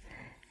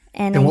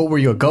 And what were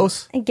you, a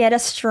ghost? get a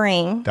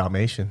string,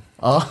 Dalmatian.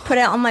 put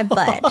it on my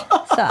butt.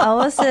 So I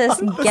was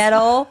this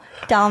ghetto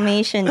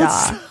Dalmatian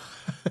dog.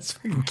 That's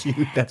fucking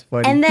cute. That's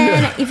funny. And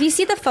then if you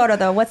see the photo,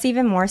 though, what's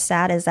even more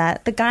sad is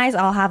that the guys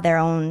all have their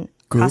own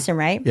costume,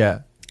 right? Yeah.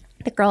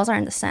 The girls are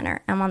in the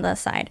center. I'm on the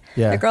side.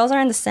 Yeah. The girls are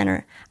in the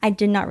center. I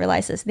did not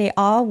realize this. They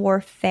all wore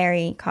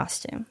fairy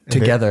costume.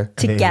 Together.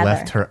 And they Together.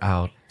 left her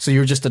out. So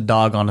you're just a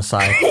dog on the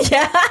side.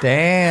 Yeah.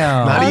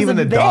 Damn. Not I was even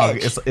a a dog.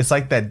 bitch. It's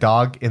like that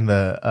dog in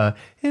the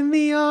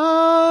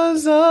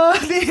arms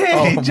of the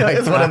angel. my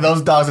It's one of God.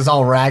 those dogs that's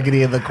all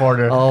raggedy in the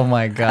corner. Oh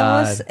my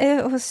god.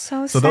 It was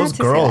so So sad those to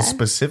see girls that.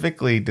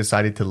 specifically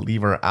decided to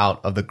leave her out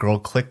of the girl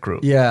clique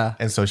group. Yeah.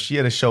 And so she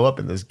had to show up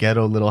in this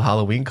ghetto little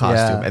Halloween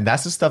costume. Yeah. And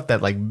that's the stuff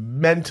that like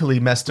mentally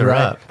messed her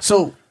Right. up.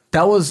 So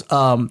that was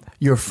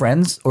your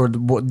friends or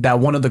that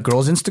one of the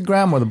girls'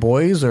 Instagram or the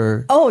boys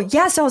or Oh,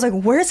 yeah. So I was like,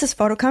 where's this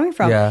photo coming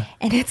from? Yeah.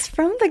 And it's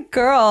from the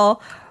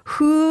girl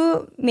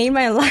who made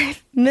my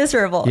life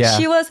miserable. Yeah.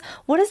 She was,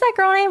 what is that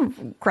girl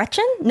name?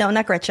 Gretchen? No,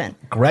 not Gretchen.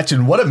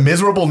 Gretchen, what a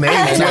miserable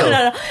name,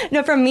 too.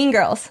 No, from Mean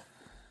Girls.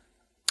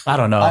 I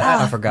don't know.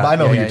 I forgot. I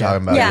know Yeah, who yeah, you're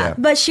talking about. Yeah. Yeah.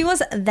 But she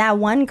was that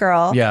one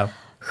girl Yeah.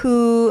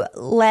 who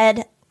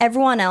led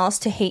everyone else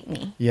to hate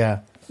me. Yeah.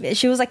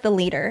 She was like the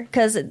leader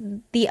because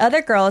the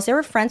other girls, they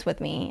were friends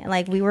with me.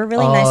 Like we were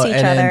really nice to each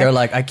and other. then they're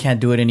like, I can't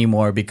do it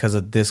anymore because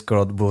of this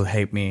girl will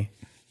hate me.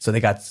 So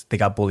they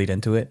got bullied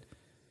into it.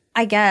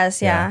 I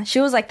guess, yeah. Yeah. She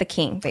was like the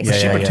king, basically.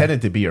 She Yeah, yeah.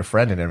 pretended to be your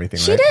friend and everything,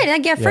 She right? did.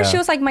 Like, at first, Yeah. she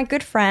was like my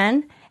good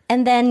friend.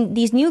 And then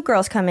these new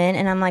girls come in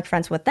and I'm like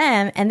friends with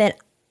them. And then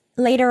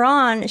later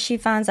on, she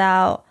finds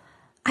out,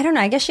 I don't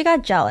know, I guess she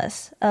got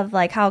jealous of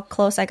like how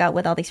close I got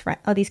with all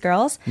these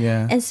girls.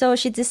 Yeah. And so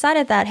she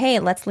decided that, hey,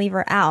 let's leave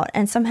her out.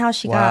 And somehow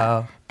she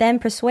Wow. got then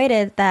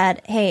persuaded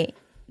that, hey,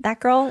 that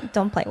girl,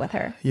 don't play with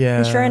her. Yeah.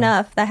 And sure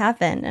enough, that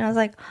happened. And I was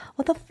like,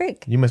 what the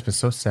freak? You must have been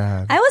so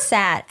sad. I was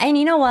sad. And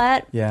you know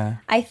what? Yeah.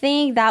 I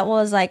think that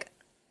was like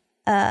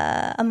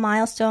a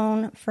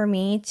milestone for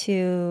me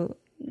to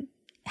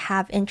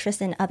have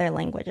interest in other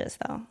languages,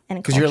 though.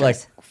 And Because you're like,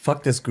 cultures.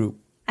 fuck this group.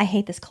 I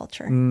hate this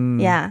culture.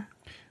 Mm. Yeah.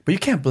 But you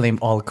can't blame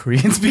all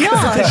Koreans because No,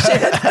 of that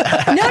shit.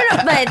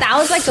 but that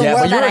was like the Yeah, but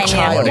world you're that a I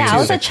child, knew. Yeah, I too.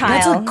 was a That's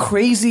child. a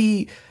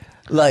crazy,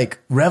 like,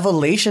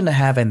 revelation to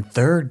have in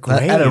third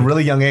grade. At a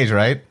really young age,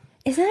 right?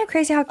 Isn't it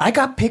crazy how? I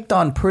got picked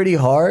on pretty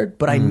hard,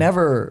 but I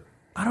never.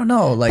 I don't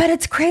know. Like, But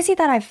it's crazy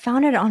that I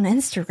found it on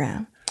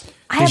Instagram.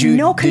 I have did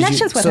no did you-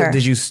 connections with so her.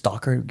 Did you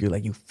stalk her? You're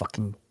like, you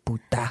fucking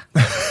puta.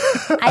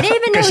 I didn't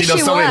even know Because who she knows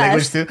she so many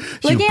languages was. too.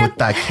 You Looking put at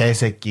that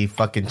keseki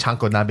fucking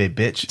chanko nabe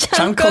bitch.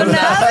 Chanko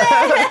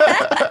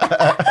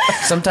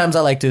Sometimes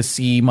I like to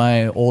see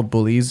my old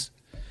bullies,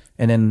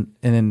 and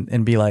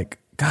then be like,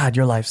 God,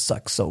 your life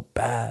sucks so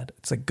bad.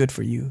 It's like good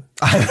for you.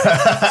 It's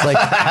like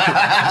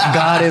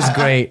God is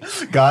great.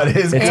 God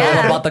is It's Yeah.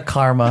 all about the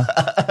karma.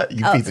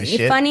 you piece of The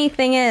shit. funny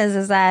thing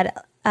is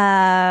that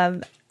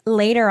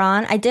later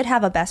on, I did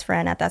have a best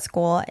friend at that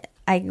school.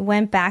 I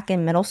went back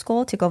in middle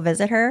school to go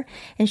visit her,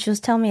 and she was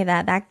telling me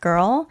that that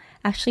girl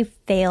actually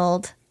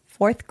failed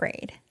fourth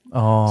grade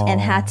and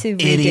had to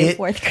redo Idiot.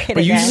 fourth grade But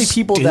again. usually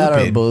people that are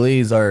Stupid.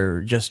 bullies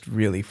are just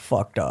really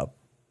fucked up.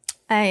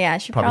 Yeah,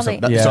 she probably.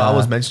 So I Yeah.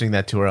 was mentioning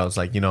that to her. I was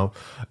like,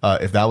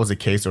 if that was the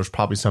case, there was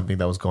probably something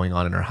that was going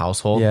on in her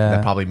household Yeah.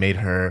 that probably made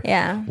her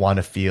Yeah. want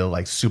to feel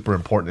like super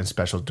important and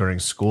special during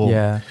school.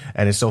 Yeah.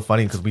 And it's so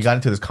funny because we got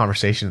into this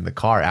conversation in the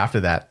car after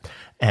that.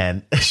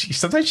 And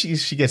sometimes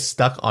she gets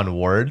stuck on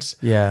words.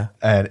 Yeah.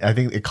 And I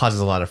think it causes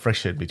a lot of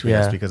friction between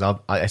us Yeah. because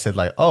I said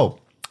like, oh,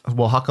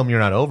 well, how come you're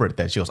not over it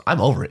then? She goes, I'm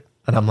over it.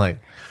 And I'm like,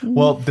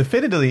 well,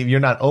 definitively you're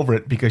not over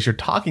it because you're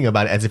talking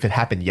about it as if it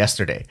happened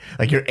yesterday.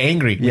 Like you're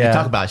angry when you Yeah.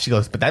 talk about it. She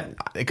goes, but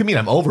it could mean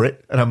I'm over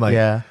it. And I'm like,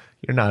 Yeah.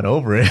 you're not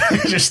over it.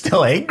 You're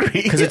still angry.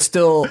 Because it's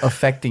still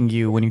affecting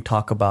you when you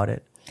talk about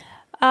it.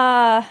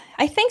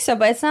 I think so,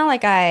 but it's not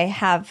like I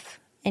have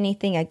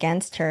anything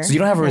against her. So you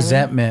don't have a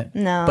resentment.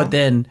 No. But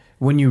then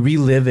when you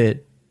relive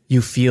it,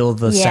 you feel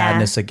the Yeah.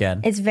 sadness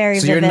again. It's very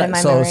so you're vivid not, in my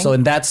so memory. so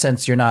in that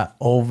sense, you're not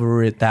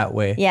over it that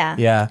way. Yeah.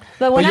 Yeah.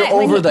 But when you're I-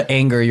 when over you- the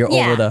anger. You're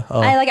Yeah, over the. Oh.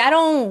 I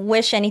don't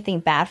wish anything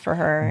bad for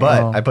her.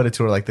 But I put it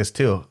to her like this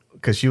too.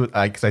 Because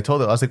because I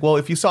told her, I was like, well,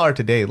 if you saw her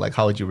today, like,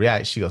 how would you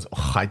react? She goes,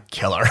 oh, I'd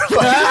kill her. Did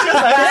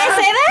I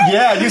say that?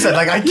 Yeah, you said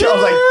like I killed.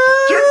 I was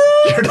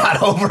like, you're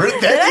not over it.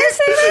 Then. Did I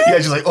say that? Yeah,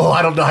 she's like, oh,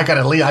 I don't know. I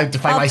gotta leave. I have to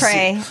find my I'll seat.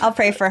 pray. I'll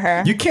pray for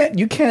her. You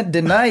can't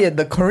deny it.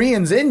 The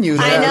Koreans in you.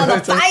 I know, the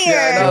It's like- fire.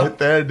 Yeah, I know,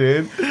 there,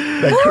 dude.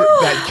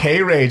 That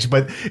K rage,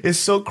 but it's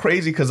so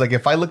crazy because like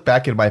if I look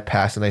back in my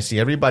past and I see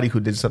everybody who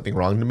did something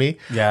wrong to me,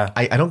 Yeah.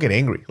 I don't get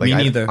angry. Like Me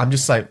neither. I'm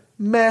just like,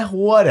 meh,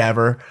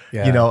 whatever.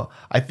 Yeah. You know,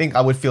 I think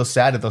I would feel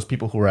sad if those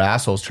people who were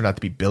assholes turned out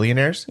to be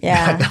billionaires.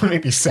 Yeah. that would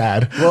make me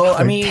sad. Well, I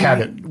Like, mean,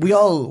 damn it. we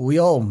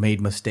all made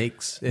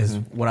mistakes, is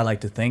what I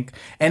like to think.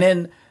 And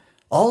then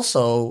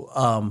also,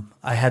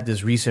 I had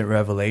this recent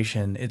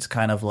revelation. It's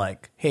kind of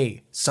like,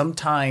 hey,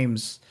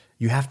 sometimes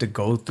you have to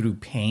go through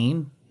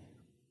pain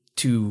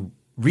to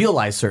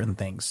realize certain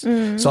things.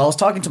 So I was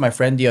talking to my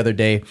friend the other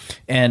day,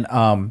 and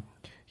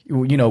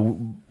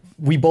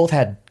we both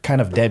had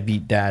kind of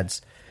deadbeat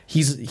dads.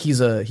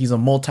 He's a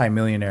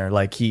multimillionaire.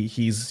 Like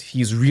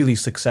he's really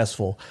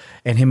successful,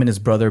 and him and his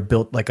brother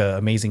built like an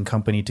amazing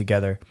company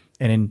together.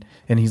 And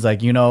he's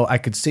like, I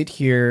could sit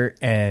here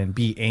and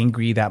be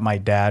angry that my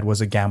dad was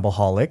a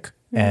gambleaholic,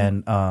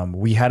 and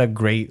we had a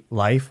great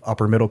life,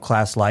 upper middle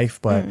class life,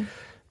 but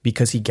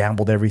because he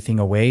gambled everything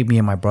away, me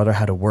and my brother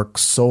had to work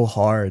so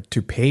hard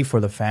to pay for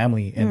the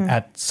family. And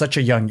at such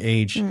a young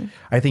age,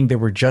 I think they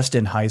were just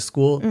in high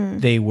school.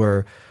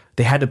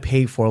 They had to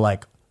pay for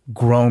like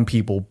grown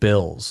people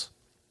bills.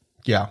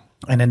 Yeah.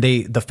 And then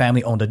the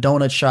family owned a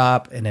donut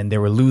shop, and then they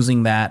were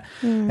losing that.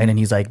 And then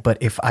he's like, but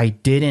if I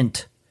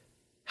didn't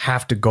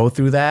have to go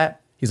through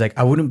that, he's like,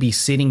 I wouldn't be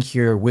sitting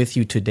here with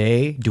you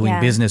today doing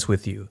business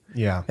with you.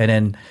 Yeah. And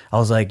then I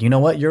was like, you know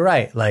what? You're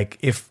right. Like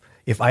if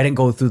I didn't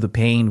go through the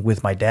pain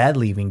with my dad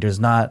leaving,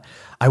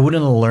 I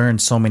wouldn't have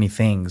learned so many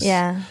things.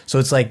 Yeah. So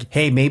it's like,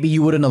 hey, maybe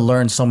you wouldn't have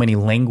learned so many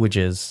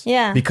languages.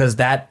 Yeah. Because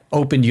that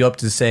opened you up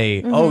to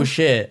say, oh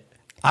shit,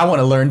 I want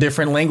to learn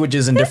different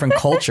languages and different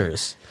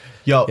cultures.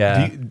 Yo,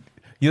 Yeah.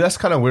 That's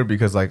kind of weird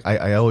because like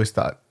I always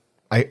thought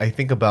I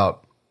think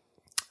about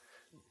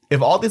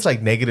if all this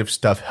like negative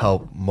stuff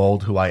help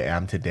mold who I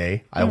am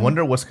today, I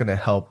wonder what's gonna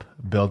help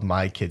build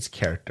my kid's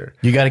character.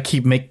 You got to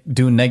keep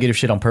doing negative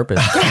shit on purpose.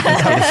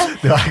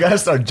 I gotta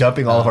start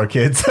jumping all of our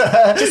kids. You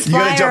fly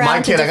gotta jump my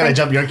around to kid, I gotta different-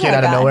 jump your kid Oh,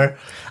 out of God. nowhere.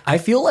 I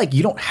feel like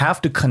you don't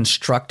have to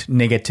construct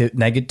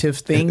negative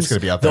things. gonna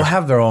be out there. They'll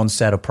have their own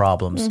set of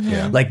problems.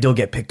 Yeah. Like they'll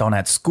get picked on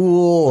at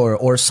school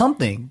or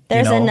something.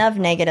 There's you know? enough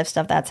negative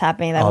stuff that's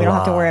happening that we don't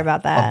have to worry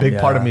about that. A big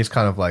part of Yeah. me is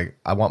kind of like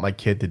I want my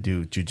kid to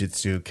do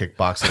jujitsu,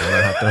 kickboxing, and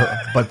learn how to,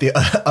 but the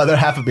other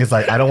half of me is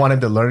like I don't want him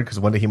to learn because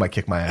one day he might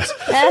kick my ass.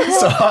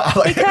 So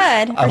He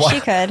could, or she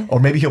could. or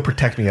maybe he'll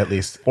protect me at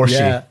least, or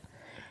Yeah.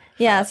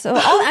 Yeah, so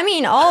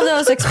all of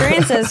those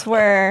experiences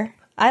were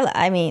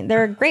I mean,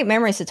 they're great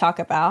memories to talk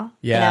about.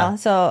 Yeah. You know?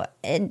 So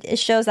it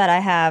shows that I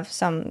have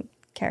some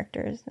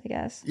characters, I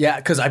guess. Yeah,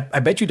 because I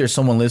bet you there's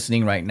someone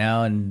listening right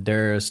now and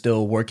they're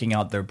still working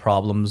out their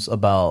problems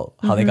about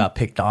how they got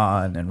picked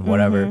on and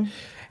whatever.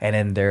 And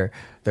then they're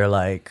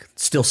like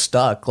still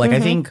stuck. Like I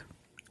think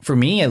for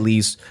me at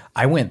least,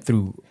 I went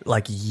through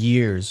like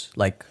years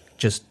like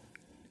just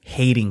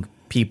hating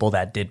people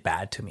that did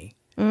bad to me.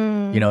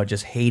 You know,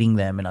 just hating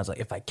them. And I was like,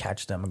 if I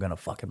catch them, I'm going to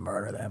fucking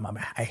murder them.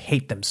 I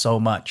hate them so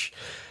much.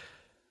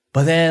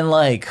 But then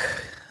like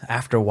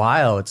after a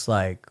while, it's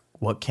like,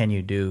 what can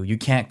you do? You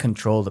can't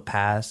control the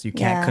past. You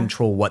can't Yeah.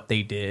 control what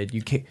they did.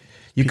 You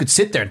could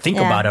sit there and think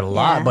Yeah, about it a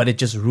lot, yeah. but it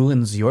just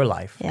ruins your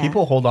life. Yeah.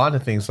 People hold on to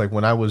things like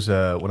when I was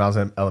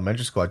in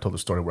elementary school, I told the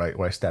story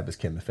where I stabbed this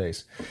kid in the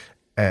face,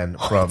 and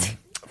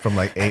from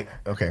like 8,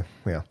 okay,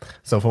 yeah.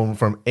 So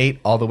from 8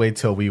 all the way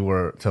till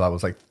I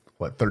was like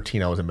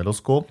 13, I was in middle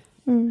school.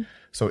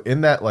 So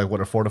in that like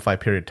a 4 to 5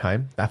 period of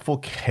time, that fool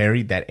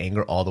carried that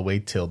anger all the way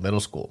till middle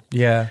school.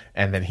 Yeah.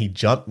 And then he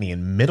jumped me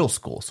in middle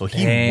school. So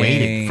he Dang.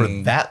 waited for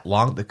that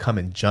long to come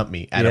and jump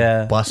me at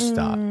Yeah. a bus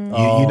stop. You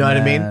Oh, know what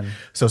I mean? man.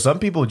 So some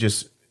people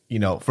just, you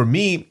know, for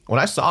me, when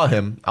I saw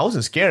him, I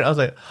wasn't scared. I was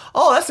like,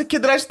 oh, that's the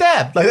kid that I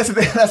stabbed. Like that's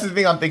the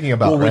thing I'm thinking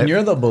about. Well, right? when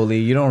you're the bully,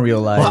 you don't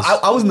realize. Well,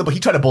 I was in but he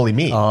tried to bully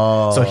me.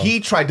 Oh. So he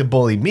tried to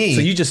bully me.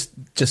 so you just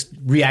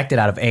reacted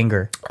out of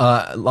anger.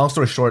 Long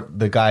story short,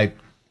 the guy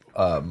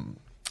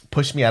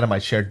pushed me out of my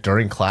chair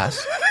during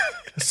class.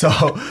 So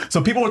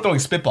people were throwing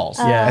spitballs.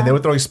 Yeah. And they were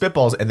throwing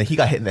spitballs, and then he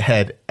got hit in the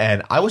head.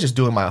 And I was just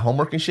doing my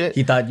homework and shit.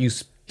 He thought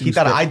He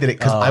thought I did it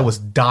because I was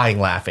dying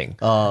laughing.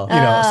 You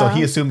know, so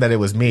he assumed that it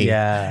was me.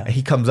 Yeah. And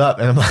he comes up,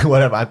 and I'm like,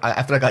 whatever.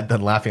 After I got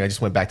done laughing, I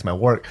just went back to my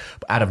work.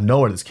 But out of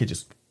nowhere, this kid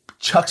just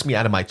chucks me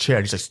out of my chair.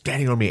 And he's like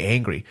standing over me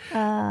angry.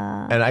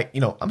 And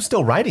I'm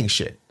still writing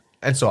shit.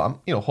 And so I'm,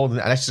 holding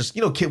it. And that's just,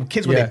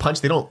 kids when Yeah. they punch,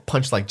 they don't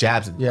punch like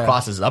jabs and Yeah.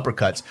 crosses and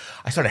uppercuts.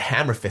 I started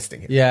hammer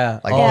fisting it. Yeah.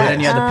 Like, And then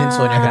you had the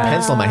pencil in I your had the hand.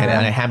 pencil in my hand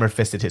and I hammer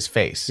fisted his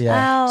face.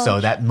 Yeah. So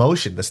that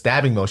motion, the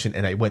stabbing motion,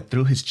 and I went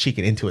through his cheek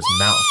and into his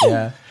mouth.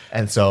 Yeah.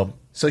 And so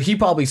So he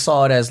probably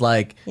saw it as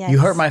like, you Yes.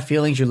 hurt my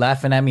feelings, you're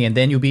laughing at me, and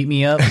then you beat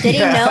me up. Did he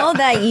know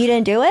that you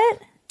didn't do it?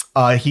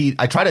 I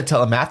tried to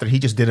tell him after, he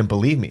just didn't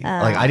believe me.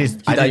 Like I He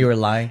thought didn't- you were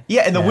lying.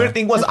 Yeah, and the weird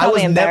thing was That's I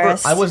was probably never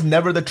embarrassed.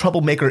 the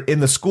troublemaker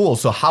in the school.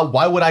 So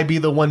why would I be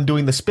the one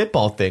doing the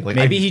spitball thing? Like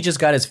Maybe he just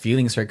got his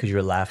feelings hurt because you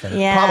were laughing.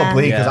 Yeah.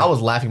 probably because Yeah. I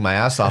was laughing my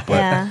ass off. But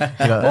Yeah.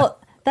 you know, Well,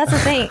 that's the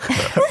thing.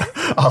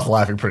 I was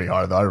laughing pretty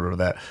hard though. I remember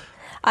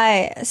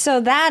that.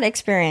 So that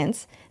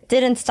experience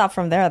didn't stop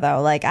from there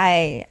though. Like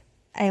I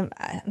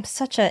was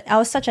such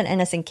an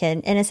innocent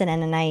kid, innocent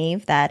and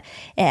naive, that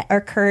it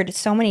occurred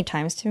so many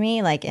times to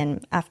me. Like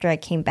after I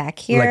came back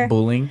here, Like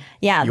bullying?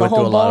 Yeah, You the went through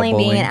whole a lot of bullying,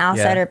 being an bullying?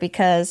 outsider. Yeah.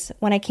 Because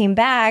when I came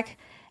back,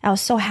 I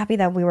was so happy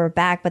that we were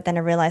back, but then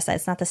I realized that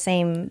it's not the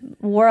same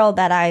world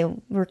that I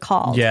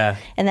recalled. Yeah.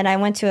 And then I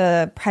went to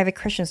a private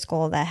Christian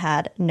school that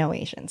had no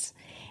Asians,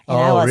 and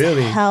I Oh, was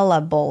really?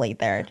 hella bullied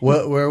there.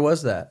 Where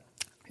was that?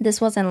 This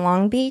was in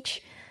Long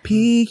Beach.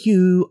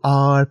 PURPLE,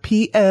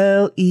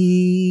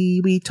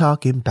 we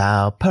talking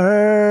about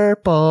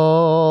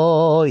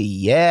purple.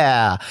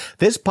 Yeah.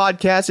 This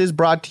podcast is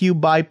brought to you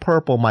by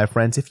Purple, my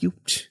friends. Let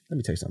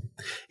me tell you something.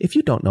 If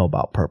you don't know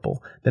about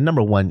Purple, then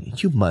number one,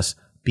 you must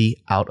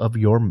be out of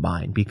your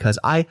mind because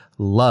I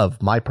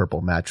love my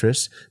Purple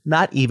mattress.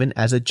 Not even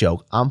as a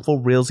joke. I'm for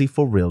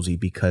realsy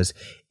because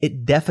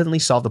it definitely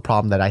solved the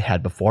problem that I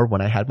had before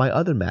when I had my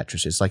other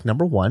mattresses. Like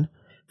number one,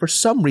 for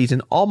some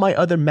reason, all my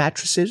other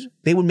mattresses,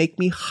 they would make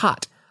me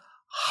hot.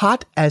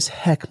 hot as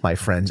heck, my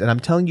friends. And I'm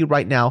telling you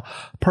right now,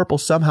 Purple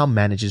somehow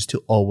manages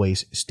to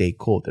always stay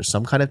cool. There's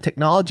some kind of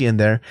technology in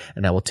there.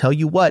 And I will tell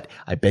you what,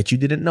 I bet you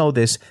didn't know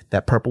this,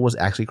 that Purple was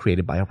actually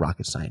created by a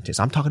rocket scientist.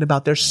 I'm talking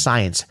about there's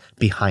science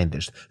behind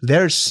this.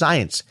 There's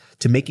science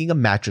to making a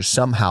mattress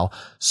somehow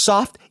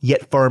soft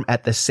yet firm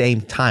at the same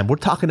time. We're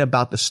talking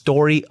about the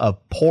story of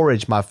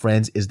porridge, my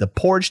friends. Is the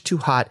porridge too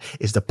hot?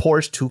 Is the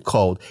porridge too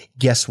cold?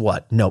 Guess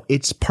what? No,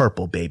 it's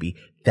Purple, baby.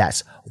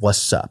 That's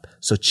what's up.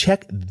 So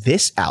check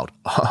this out.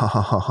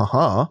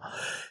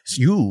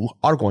 You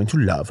are going to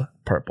love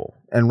Purple.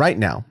 And right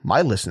now,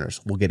 my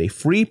listeners will get a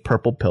free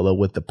Purple pillow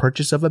with the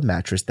purchase of a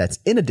mattress that's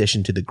in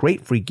addition to the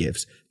great free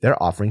gifts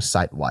they're offering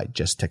site-wide.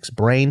 Just text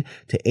BRAIN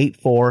to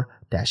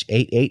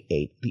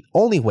 84-888. The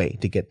only way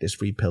to get this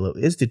free pillow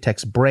is to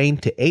text BRAIN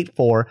to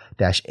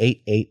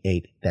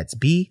 84-888. That's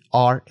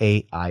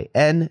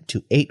BRAIN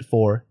to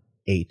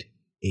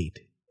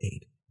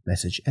 84888.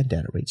 Message and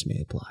data rates may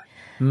apply.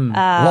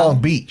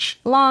 Long Beach.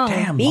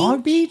 Damn,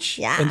 Long Beach?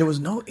 Yeah. And there was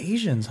no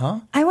Asians,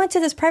 huh? I went to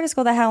this private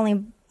school that had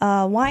only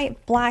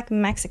white, black,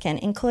 Mexican,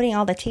 including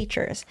all the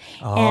teachers.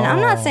 And I'm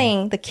not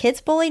saying the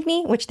kids bullied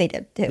me, which they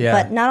did too, Yeah.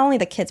 but not only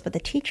the kids, but the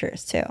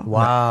teachers too.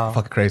 Wow.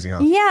 Fucking crazy, huh?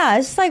 Yeah,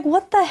 it's like,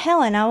 what the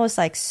hell? And I was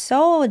like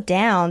so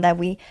down that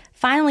we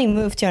finally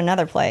moved to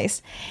another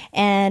place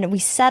and we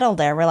settled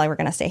there. We're like, we're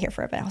going to stay here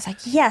for a bit. I was like,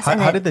 yes. How,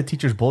 And how then, did the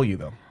teachers bully you,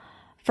 though?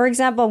 for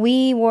example,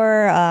 we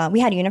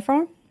had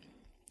uniform.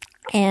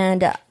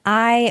 And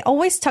I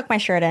always tuck my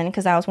shirt in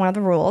because that was one of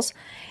the rules.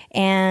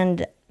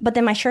 But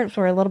then my shirts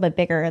were a little bit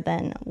bigger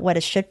than what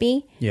it should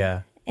be.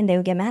 Yeah. And they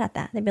would get mad at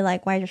that. They'd be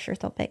like, why is your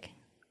shirt so big?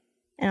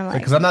 And I'm like,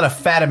 Because I'm not a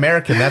fat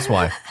American, that's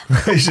why.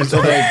 It's just-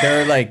 So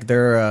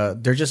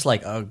they're just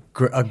like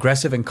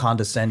aggressive and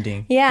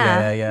condescending.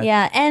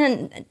 yeah.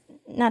 And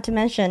not to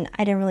mention,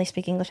 I didn't really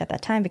speak English at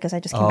that time because I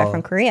just came back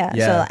from Korea.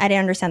 yeah. So I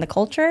didn't understand the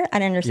culture. I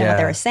didn't understand what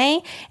they Yeah. were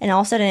saying. And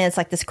all of a sudden, it's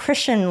like this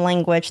Christian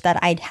language that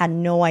I had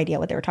no idea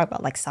what they were talking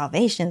about, like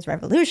salvations,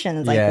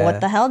 revolutions. Like, Yeah.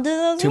 what the hell do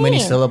those Too mean? many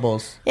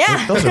syllables.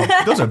 Yeah.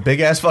 those are big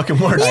ass fucking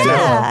words. too.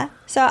 Yeah.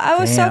 So I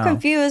was so Damn.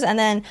 confused. And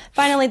then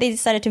finally they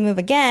decided to move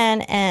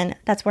again. And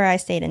that's where I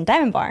stayed in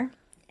Diamond Bar.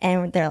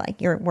 And they're like,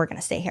 we're going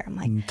to stay here. I'm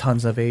like,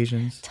 Tons of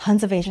Asians.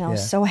 tons of Asian. I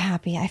was so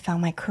happy. I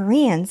found my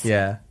Koreans.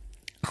 Yeah.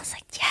 I was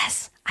like,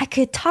 yes, I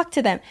could talk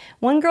to them.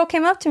 One girl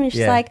came up to me.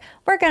 She's Yeah. like,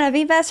 we're going to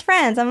be best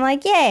friends. I'm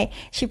like, yay.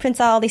 She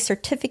prints out all these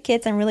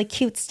certificates and really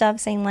cute stuff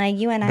saying like,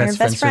 you and I Best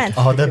are best friend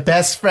friends. Oh, the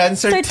best friend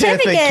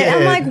certificate.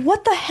 I'm like,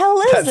 what the hell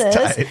is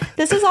That's this? tight.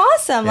 This is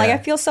awesome. Like, Yeah. I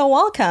feel so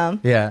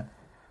welcome. Yeah.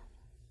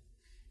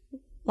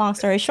 Long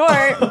story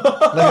short. Look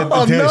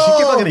at, dude, she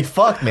keep on getting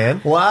fucked,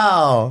 man.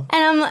 Wow.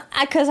 And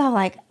because I'm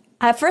like,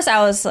 at first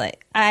I was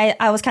like,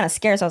 I was kind of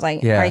scared. So I was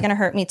like, Yeah. are you going to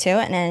hurt me too?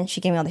 And then she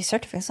gave me all these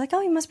certificates. Like,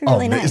 oh, you must be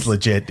really nice. It's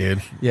legit,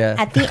 dude. Yeah.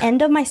 At the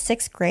end of my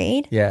 6th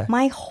grade, Yeah.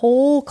 my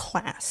whole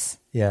class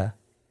Yeah.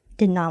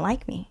 did not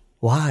like me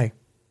Why?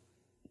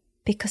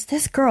 because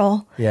this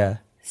girl Yeah.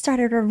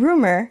 started a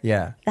rumor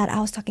Yeah. that I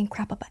was talking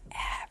crap about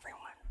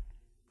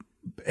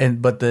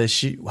everyone. But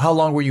how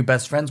long were you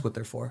best friends with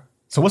her for?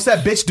 So what's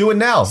that bitch doing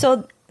now?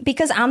 So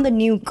because I'm the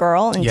new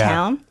girl in Yeah.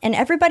 town and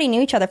everybody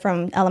knew each other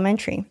from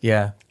elementary,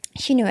 Yeah.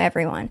 she knew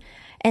everyone.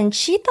 And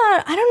she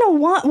thought, I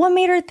don't know what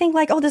made her think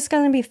like, oh, this is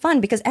going to be fun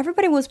because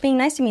everybody was being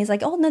nice to me. It's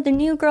like, oh, no, the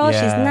new girl,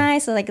 she's Yeah.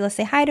 nice. So like, let's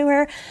say hi to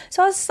her.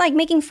 So I was like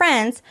making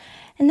friends.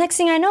 And next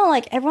thing I know,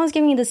 like everyone's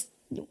giving me this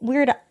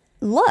weird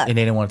look. And they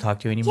didn't want to talk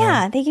to you anymore?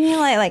 Yeah, they give me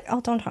like,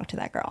 oh, don't talk to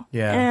that girl.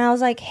 Yeah. And I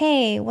was like,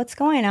 hey, what's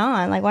going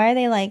on? Like, why are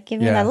they like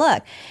giving me Yeah. that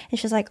look? And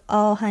she's like,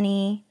 oh,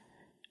 honey,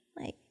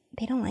 like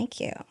they don't like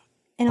you.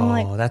 And I'm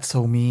like, Oh, that's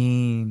so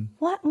mean.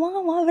 what?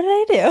 What did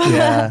I do?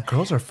 Yeah.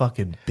 Girls are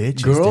fucking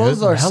bitches. Girls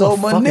dude. are Hella so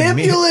fucking mean.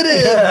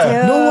 manipulative.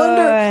 No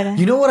wonder.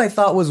 You know what I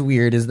thought was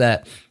weird is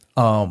that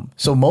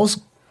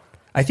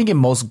I think in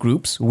most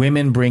groups,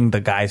 women bring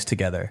the guys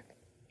together.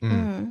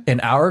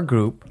 In our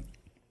group,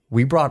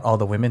 we brought all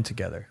the women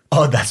together.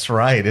 Oh, that's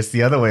right. It's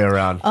the other way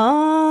around.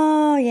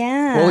 Oh,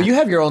 yeah. Well, you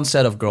have your own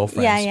set of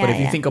girlfriends, Yeah, but if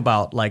you yeah. think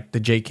about like the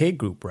JK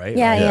group, right?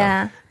 Yeah, Like,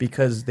 yeah.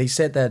 Because they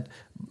said that,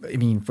 I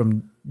mean,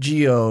 from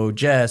Gio,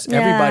 Jess,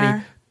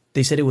 everybody,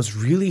 they said it was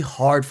really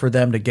hard for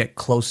them to get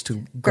close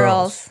to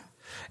girls.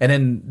 And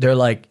then they're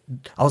like,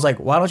 I was like,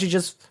 why don't you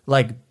just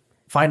like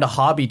find a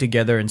hobby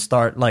together and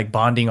start like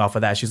bonding off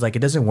of that? She's like, it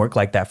doesn't work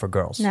like that for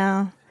girls.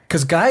 No.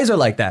 Because guys are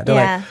like that. They're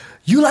Yeah. like,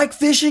 you like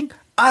fishing?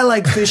 I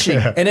like fishing.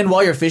 And then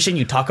while you're fishing,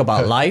 you talk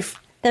about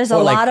life. There's a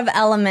Or, like, lot of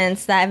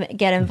elements that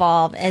get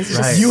involved. It's just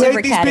Right. You super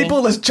hate these catty.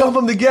 people? Let's jump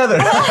them together.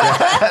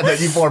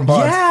 Then you form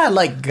bonds. Yeah,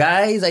 like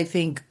guys, I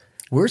think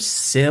we're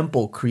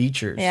simple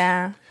creatures.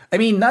 Yeah. I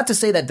mean, not to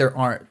say that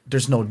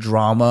there's no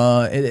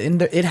drama.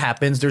 It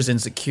happens. There's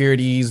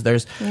insecurities.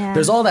 There's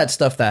all that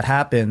stuff that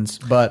happens.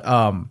 But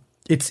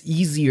it's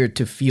easier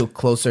to feel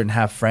closer and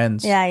have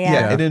friends. Yeah.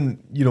 Yeah, and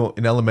then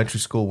in elementary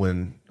school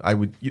when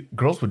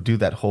girls would do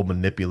that whole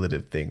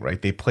manipulative thing,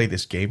 right? They play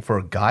this game for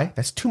a guy.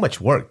 That's too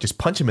much work. Just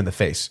punch him in the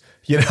face.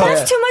 You know,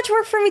 That's too much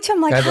work for me too.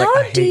 I'm like, Guys are how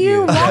like, I do hate you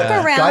you. walk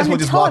around guys will and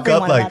just tell walk up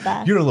everyone like, about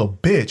that? "You're a little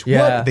bitch."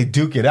 Yeah. What? They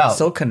duke it out.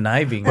 So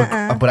conniving.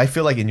 But I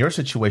feel like in your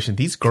situation,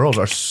 these girls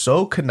are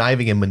so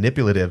conniving and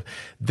manipulative.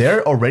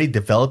 They're already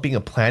developing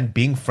a plan,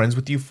 being friends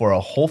with you for a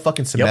whole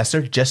fucking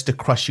semester just to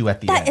crush you at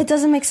the end. It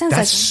doesn't make sense.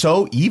 That's Like,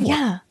 so evil.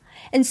 yeah.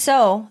 And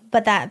so,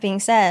 but that being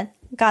said,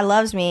 God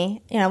loves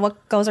me. You know,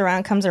 what goes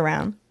around comes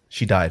around.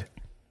 She died.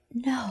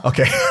 No.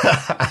 Okay.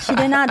 She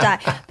did not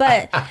die,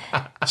 but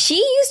she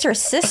used her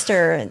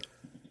sister,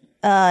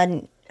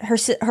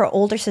 her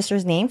older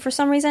sister's name for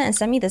some reason, and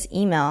sent me this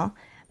email.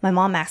 My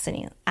mom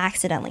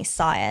accidentally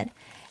saw it,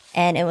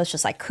 and it was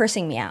just like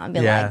cursing me out and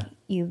be like,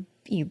 "You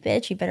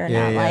bitch, you better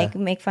not like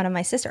make fun of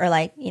my sister," or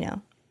like make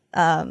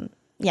fun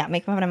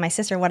of my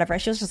sister, or whatever.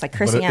 She was just like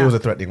cursing out. It was a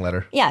threatening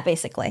letter. Yeah,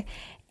 basically.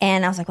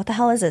 And I was like, "What the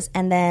hell is this?"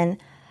 And then,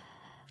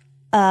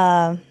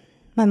 my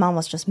mom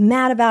was just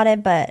mad about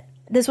it, but.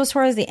 This was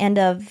towards the end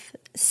of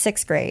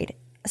 6th grade.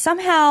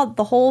 Somehow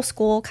the whole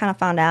school kind of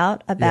found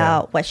out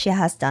about what she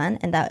has done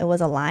and that it was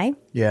a lie.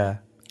 Yeah.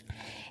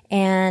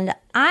 And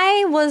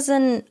I was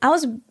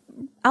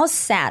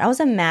sad. I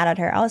wasn't mad at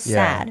her. I was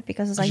sad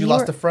because I was like, you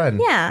lost a friend.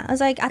 Yeah. I was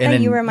like, I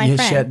thought you were my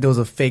friend. There was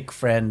a fake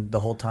friend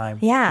the whole time.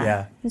 Yeah.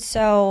 Yeah. And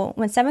so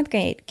when 7th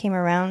grade came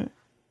around,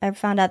 I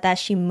found out that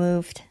she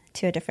moved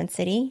to a different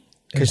city.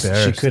 Because she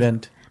Embarrassed.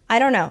 couldn't. I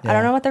don't know. I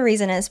don't know what the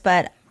reason is,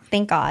 but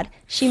thank God.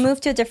 She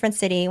moved to a different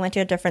city, went to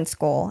a different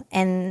school.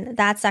 And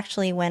that's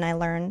actually when I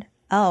learned,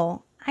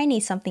 oh, I need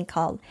something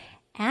called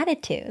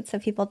attitude so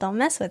people don't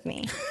mess with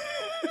me.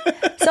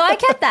 So I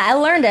kept that. I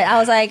learned it. I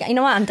was like, you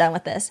know what? I'm done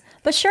with this.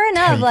 But sure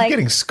enough, You're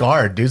getting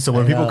scarred, dude. So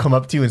when people come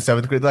up to you in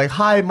 7th grade, they're like,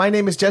 "Hi, my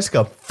name is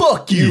Jessica."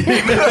 Fuck you.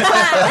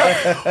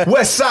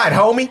 West Side,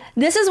 homie.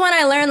 this is when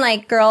I learned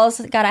like girls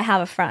gotta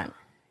have a front.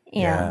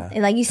 You know,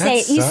 like you say,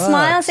 you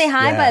smile and say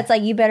hi, but it's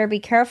like you better be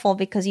careful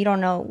because you don't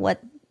know what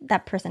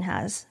that person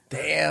has.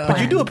 Damn. But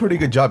you do a pretty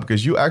good job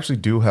because you actually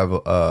do have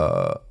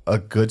a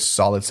good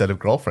solid set of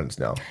girlfriends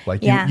now.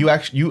 Like you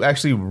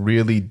actually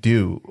really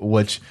do,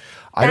 which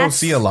I don't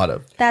see a lot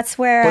of. That's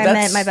where I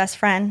met my best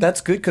friend.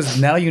 That's good because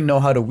now you know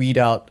how to weed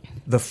out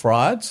the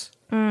frauds.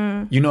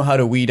 You know how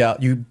to weed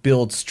out. You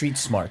build street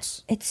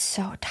smarts. It's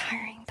so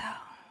tiring though.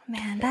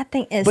 Man, that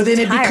thing is But then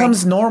tiring. it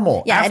becomes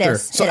normal. Yeah, after. it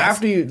is. So It is.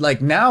 after you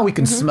like now we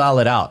can smell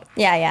it out.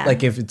 Yeah, yeah.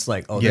 Like if it's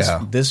like, oh,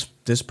 Yeah.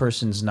 this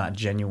person's not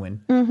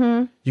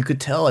genuine. You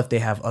could tell if they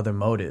have other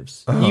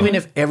motives, even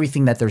if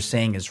everything that they're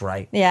saying is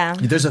right. Yeah.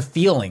 There's a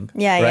feeling.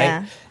 Yeah, right?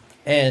 yeah.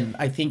 And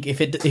I think if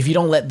you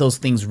don't let those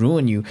things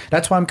ruin you,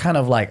 that's why I'm kind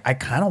of like I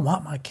kind of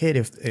want my kid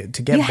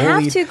to get You have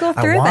bullied. to go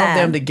I through want that.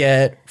 them to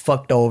get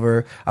fucked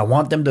over. I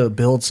want them to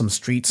build some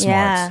street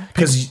Yeah. smarts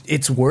because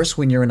it's worse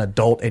when you're an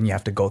adult and you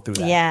have to go through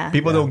that. Yeah.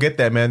 People don't get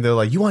that, man. They're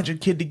like, "You want your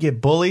kid to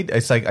get bullied?"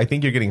 It's like, I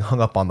think you're getting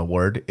hung up on the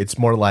word. It's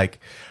more like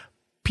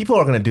people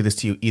are going to do this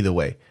to you either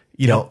way.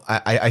 You know,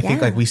 I think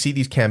Yeah. like we see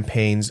these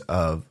campaigns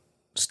of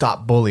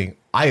stop bullying.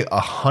 I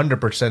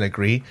 100%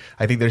 agree.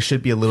 I think there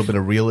should be a little bit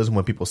of realism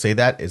when people say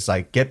that. It's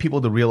like get people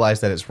to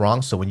realize that it's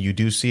wrong. So when you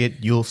do see it,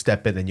 you'll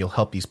step in and you'll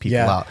help these people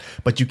Yeah. out.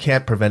 But you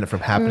can't prevent it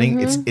from happening.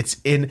 Mm-hmm. It's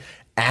in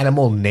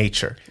animal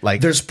nature. Like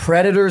There's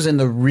predators in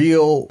the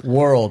real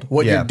world.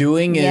 What Yeah. you're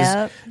doing is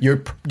Yep.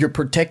 you're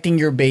protecting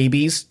your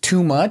babies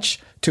too much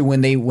to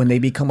when they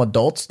become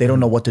adults, they don't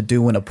know what to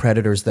do when a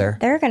predator's there.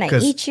 They're gonna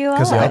eat you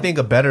Because up. I think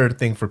a better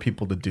thing for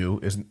people to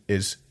do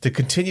is to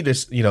continue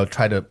to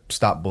try to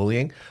stop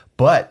bullying,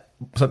 but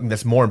something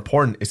that's more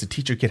important is to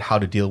teach your kid how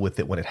to deal with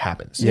it when it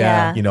happens.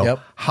 Yeah. You know, Yep.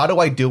 how do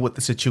I deal with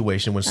the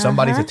situation when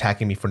somebody's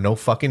attacking me for no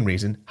fucking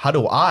reason? How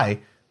do I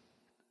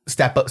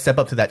step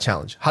up to that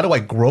challenge? How do I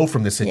grow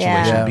from this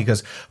situation? Yeah.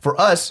 Because for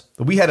us,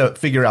 we had to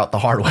figure out the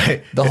hard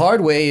way. The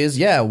hard way is,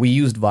 we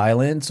used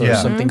violence or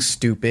Yeah. something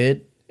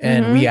stupid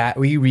and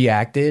we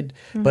reacted,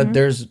 but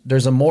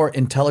there's a more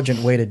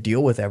intelligent way to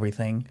deal with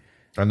everything.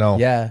 I know.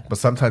 Yeah. But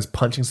sometimes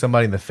punching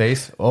somebody in the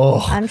face,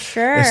 oh, I'm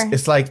sure.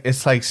 it's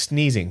like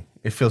sneezing.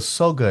 It feels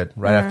so good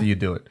right after you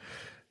do it.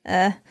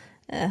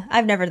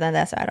 I've never done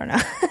that, so I don't know.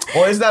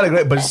 Well, it's not a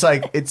great, but it's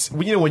like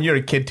when you're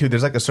a kid too.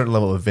 There's like a certain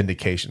level of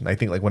vindication. I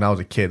think like when I was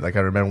a kid, like I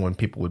remember when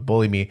people would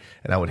bully me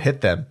and I would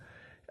hit them.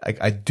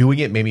 Like doing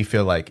it made me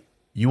feel like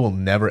you will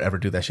never ever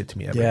do that shit to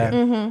me ever Yeah.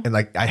 again. And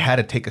like I had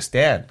to take a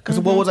stand because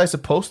what was I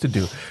supposed to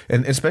do?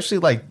 And especially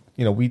like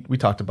we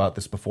talked about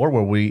this before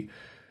where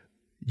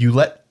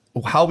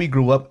how we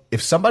grew up,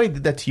 if somebody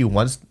did that to you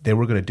once, they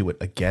were going to do it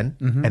again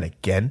and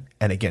again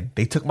and again.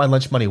 They took my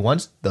lunch money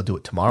once, they'll do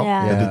it tomorrow,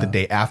 Yeah. they'll do it the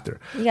day after.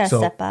 You gotta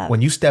step up.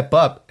 When you step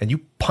up and you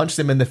punch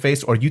them in the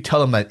face or you tell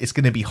them that it's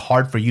going to be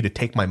hard for you to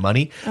take my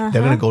money, they're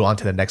going to go on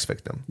to the next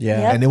victim. Yeah.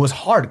 Yep. And it was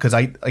hard because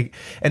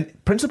and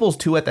principals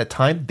too at that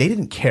time, they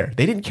didn't care.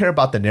 They didn't care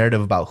about the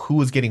narrative about who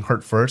was getting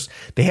hurt first.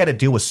 They had to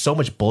deal with so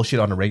much bullshit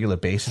on a regular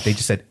basis. They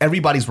just said,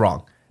 everybody's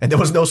wrong. And there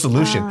was no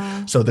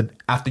solution. So that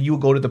after you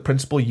go to the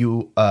principal,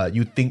 you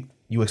think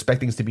You expect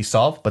things to be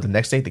solved, but the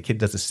next day the kid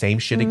does the same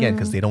shit again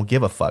because they don't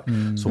give a fuck.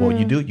 So what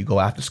you do, you go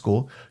after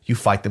school, you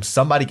fight them,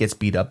 somebody gets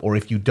beat up, or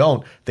if you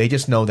don't, they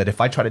just know that if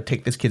I try to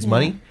take this kid's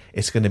money,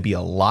 it's going to be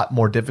a lot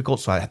more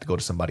difficult, so I have to go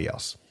to somebody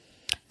else.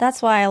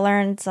 That's why I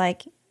learned it's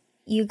like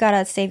you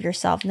gotta save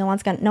yourself. No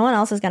one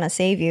else is gonna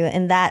save you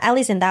in that, at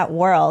least in that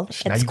world.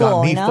 Now It's you got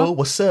cool, me, you know? fool.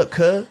 What's up,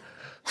 cuz?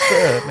 What's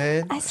up,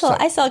 man? I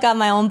still got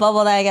my own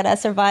bubble that I gotta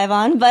survive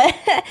on, but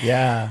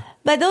Yeah.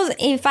 but those,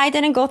 if I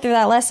didn't go through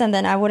that lesson,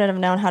 then I wouldn't have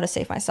known how to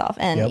save myself.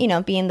 And Yep. you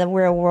know, be in the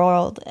real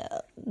world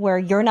where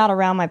you're not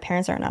around, my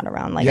parents are not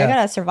around. Like I Yeah.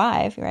 gotta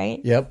survive, right?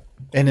 Yep.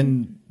 And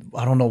then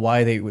I don't know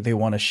why they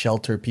want to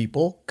shelter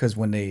people, because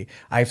when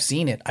I've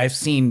seen it. I've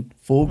seen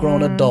full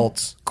grown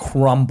adults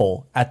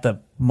crumble at the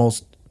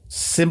most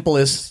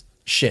simplest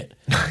shit.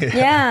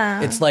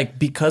 Yeah. It's like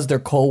because their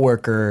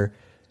coworker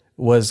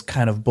was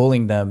kind of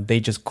bullying them, they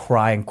just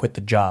cry and quit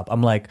the job.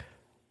 I'm like,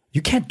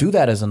 you can't do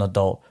that as an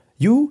adult.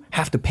 You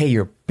have to pay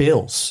your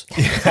bills.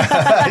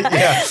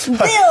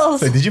 Bills.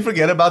 So did you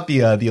forget about the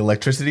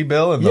electricity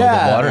bill and the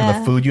Yeah. water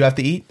and the food you have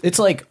to eat? It's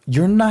like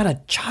you're not a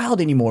child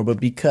anymore, but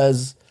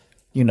because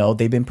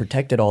they've been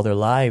protected all their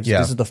lives, Yeah.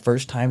 this is the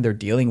first time they're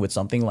dealing with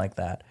something like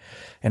that.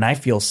 And I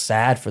feel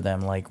sad for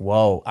them. Like,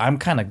 whoa, I'm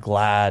kind of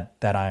glad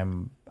that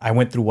I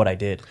went through what I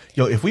did.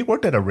 Yo, if we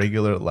worked at a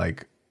regular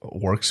like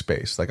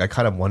workspace, like I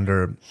kind of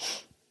wonder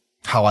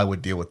how I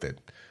would deal with it.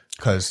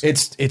 Because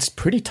It's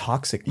pretty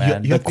toxic,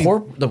 man. you have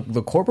to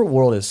The corporate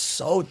world is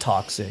so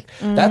toxic.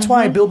 That's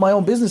why I build my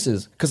own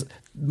businesses, because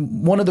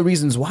one of the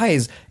reasons why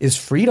is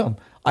freedom.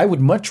 I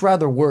would much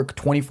rather work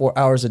 24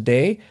 hours a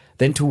day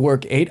than to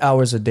work 8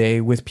 hours a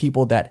day with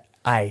people that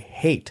I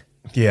hate.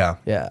 Yeah.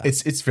 Yeah.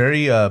 It's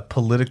very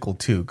political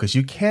too, because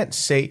you can't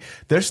say,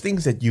 there's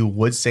things that you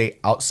would say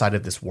outside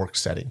of this work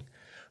setting.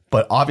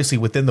 But obviously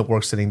within the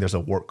work setting, there's a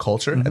work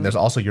culture and there's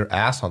also your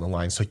ass on the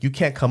line. So you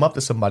can't come up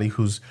to somebody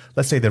who's,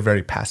 let's say they're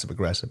very passive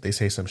aggressive. They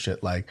say some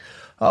shit like,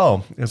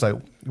 oh, it's like,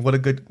 what a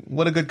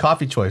good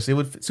coffee choice. It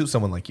would suit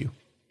someone like you.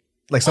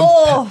 Like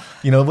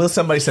will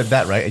somebody said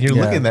that, right? And you're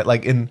looking at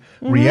like in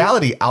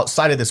reality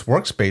outside of this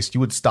workspace, you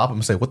would stop them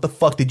and say, what the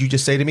fuck did you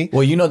just say to me?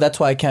 Well, that's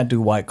why I can't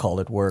do white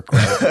collared work.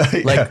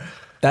 Right? Like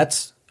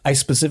I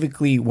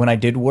specifically, when I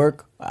did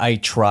work, I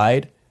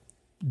tried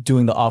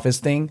doing the office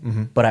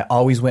thing, but I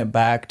always went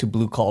back to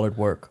blue collared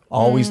work,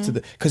 always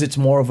because it's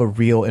more of a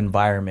real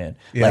environment.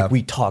 Yeah. Like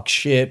we talk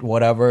shit,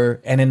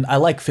 whatever. And then I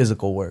like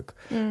physical work,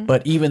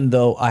 but even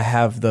though I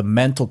have the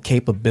mental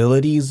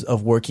capabilities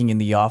of working in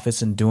the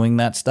office and doing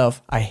that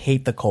stuff, I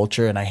hate the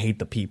culture and I hate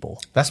the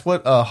people. That's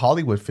what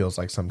Hollywood feels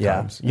like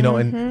sometimes,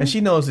 and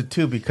she knows it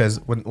too, because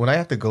when I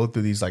have to go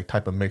through these like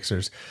type of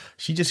mixers,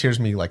 she just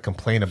hears me like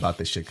complain about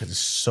this shit because it's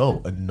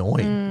so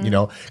annoying,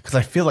 because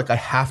I feel like I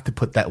have to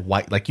put that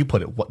white, like you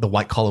put it, the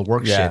white collar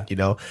work shit,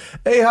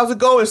 Hey, how's it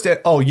going, Stan?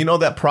 Oh,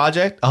 that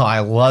project? Oh, I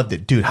loved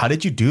it. Dude, how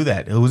did you do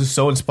that? It was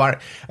so inspiring.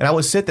 And I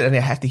would sit there and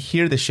I have to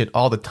hear this shit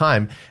all the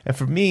time. And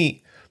for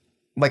me,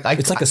 like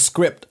It's like a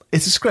script.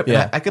 It's a script.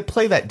 Yeah. And I could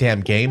play that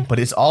damn game, but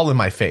it's all in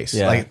my face.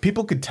 Yeah. Like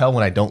people could tell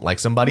when I don't like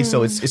somebody.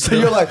 So it's So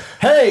you're like,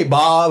 hey,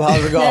 Bob,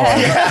 how's it going?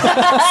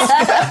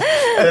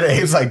 and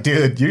Abe's like,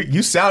 dude,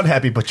 you sound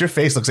happy, but your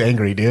face looks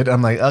angry, dude.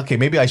 I'm like, okay,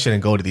 maybe I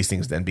shouldn't go to these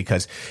things then,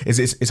 because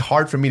it's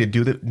hard for me to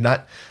do that.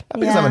 Not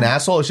because I'm an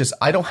asshole. It's just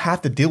I don't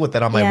have to deal with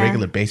that on my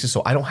regular basis,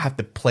 so I don't have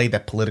to play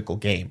that political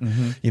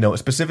game.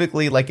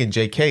 Specifically like in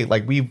JK,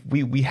 like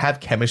we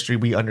have chemistry,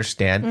 we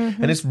understand,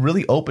 and it's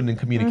really open in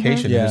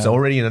communication. Yeah. There's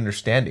already an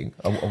understanding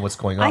of what's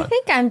going on. I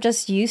think I'm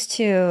just used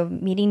to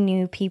meeting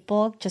new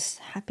people just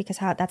because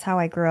that's how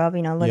I grew up,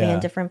 living in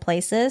different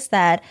places.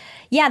 That,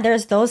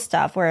 there's those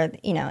stuff where,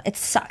 it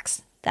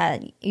sucks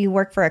that you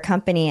work for a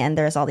company and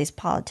there's all these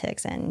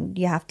politics and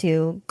you have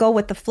to go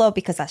with the flow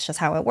because that's just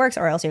how it works,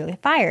 or else you'll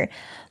get fired.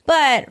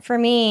 But for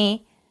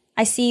me,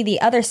 I see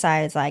the other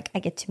side is like I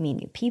get to meet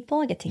new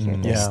people. I get to hear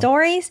their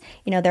stories.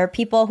 There are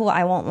people who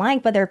I won't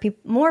like, but there are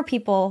more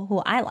people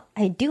who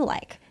I do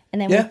like. And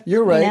then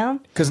You're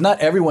right. Because not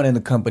everyone in the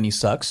company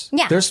sucks.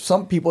 Yeah. There's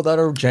some people that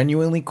are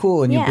genuinely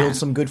cool and you build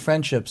some good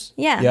friendships.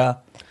 Yeah. Yeah.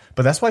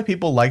 But that's why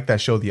people like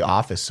that show The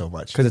Office so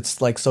much. Because it's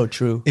like so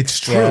true. It's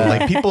true. Yeah.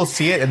 Like people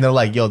see it and they're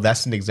like, yo,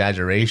 that's an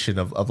exaggeration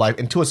of life.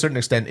 And to a certain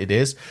extent it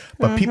is.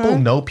 But people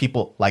know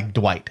people like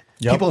Dwight.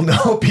 Yep. People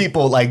know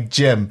people like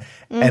Jim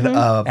and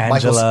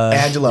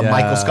Angela,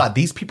 Michael Scott.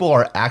 These people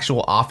are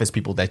actual office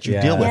people that you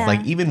deal with. Yeah.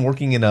 Like even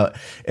working in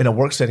a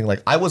work setting,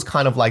 like I was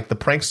kind of like the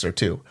prankster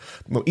too.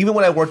 Even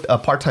when I worked a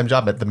part-time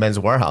job at the Men's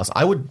Warehouse,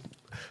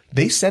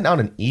 they sent out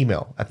an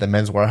email at the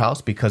Men's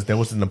Warehouse because there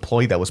was an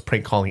employee that was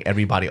prank calling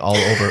everybody all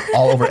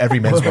over every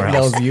Men's Warehouse.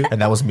 That was you? And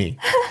that was me.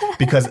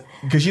 Because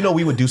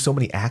we would do so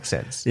many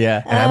accents.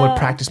 Yeah. And I would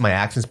practice my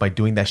accents by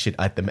doing that shit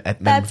at Men's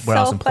That's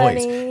Warehouse so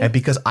employees. funny. And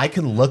because I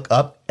can look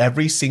up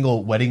every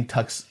single wedding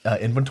tux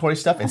inventory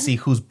stuff and see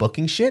who's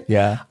booking shit,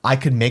 I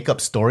could make up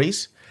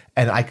stories.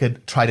 And I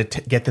could try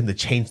to get them to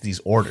change these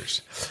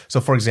orders.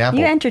 So, for example,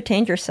 you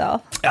entertained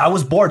yourself. I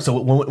was bored.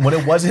 So when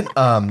it wasn't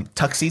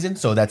tux season,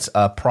 so that's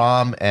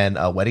prom and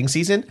wedding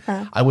season,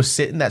 I would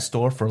sit in that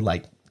store for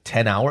like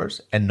 10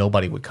 hours and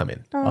nobody would come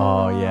in.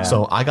 Oh yeah.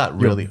 So I got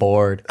really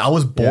bored. I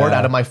was bored Yeah.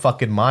 out of my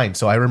fucking mind.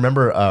 So I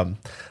remember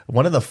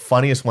one of the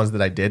funniest ones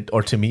that I did,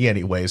 or to me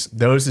anyways,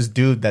 there was this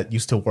dude that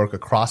used to work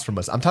across from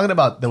us. I'm talking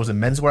about there was a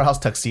Men's Warehouse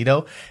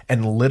tuxedo,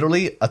 and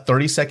literally a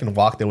 30-second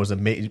walk, there was a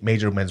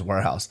major Men's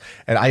Warehouse.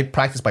 And I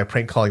practiced by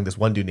prank calling this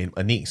one dude named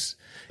Anis.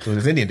 It was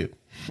this Indian dude.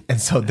 And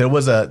so there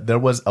was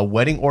a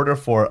wedding order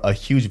for a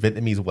huge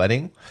Vietnamese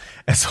wedding.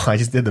 And so I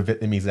just did the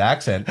Vietnamese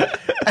accent.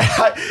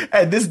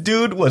 And this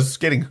dude was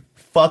getting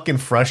fucking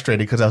frustrated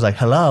because I was like,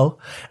 hello,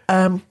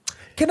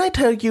 can I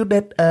tell you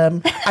that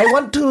I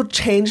want to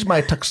change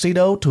my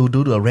tuxedo to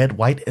do the red,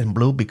 white, and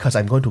blue because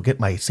I'm going to get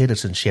my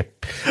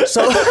citizenship.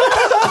 So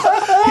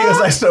he was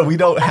like, so we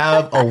don't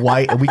have a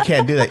white and we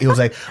can't do that. He was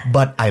like,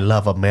 but I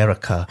love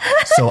America.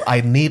 So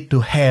I need to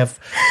have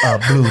a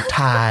blue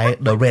tie,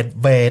 the red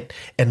vest,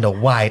 and the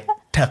white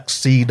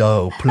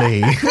tuxedo,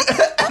 please.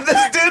 And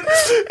this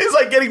dude is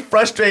like getting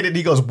frustrated.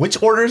 He goes,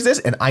 which order is this?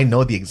 And I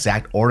know the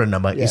exact order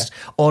number. Yeah. It's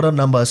order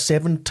number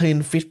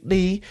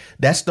 1750.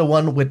 That's the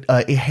one with,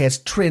 it has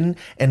trin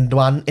and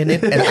one in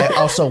it. And I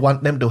also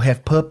want them to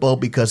have purple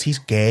because he's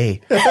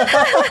gay. You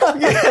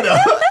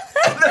know?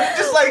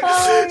 Just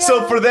like,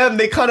 so for them,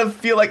 they kind of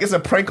feel like it's a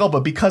prank call,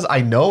 but because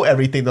I know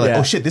everything, they're like, Yeah.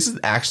 oh shit, this is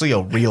actually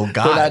a real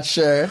guy. They're not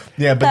sure.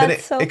 Yeah, but then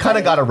That's so it kind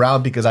of funny. got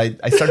around because I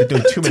started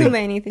doing too many. Too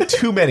many things.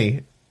 Too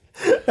many.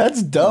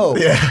 That's dope.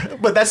 Yeah,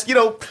 but that's, you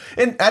know,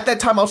 and at that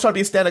time I was trying to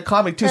be a stand-up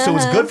comic too, so it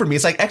was good for me.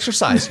 It's like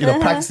exercise, you know,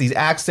 practice these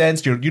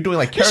accents. You're doing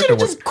like You should character have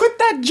work. just quit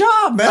that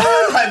job,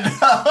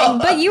 man.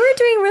 But you were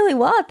doing really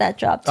well at that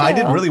job too. I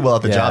did really well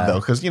at the Yeah. job though,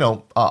 because you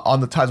know, on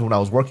the times when I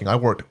was working, I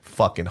worked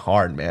fucking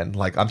hard, man.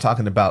 Like I'm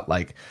talking about,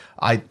 like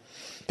I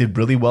did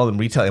really well in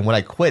retail, and when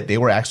I quit, they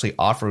were actually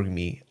offering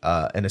me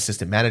an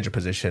assistant manager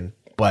position,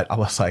 but I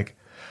was like,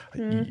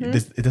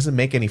 it doesn't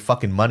make any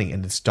fucking money,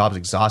 and this job's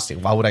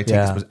exhausting. Why would I take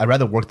Yeah. this? I'd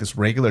rather work this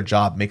regular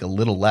job, make a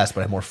little less, but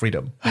have more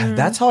freedom.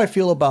 That's how I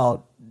feel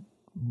about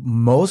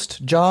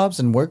most jobs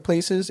and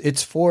workplaces.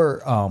 It's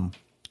for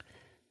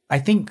I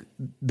think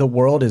the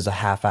world is a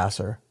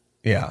half-asser.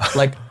 Yeah,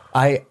 Like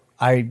I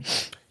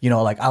you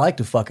know, like I like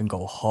to fucking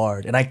go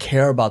hard, and I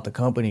care about the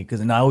company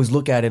and I always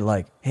look at it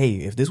like, hey,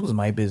 if this was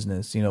my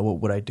business, you know,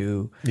 what would I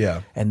do?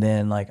 Yeah. And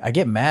then like I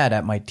get mad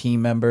at my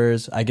team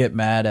members. I get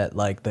mad at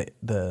like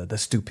the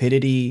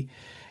stupidity,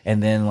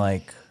 and then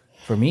like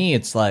for me,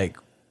 it's like,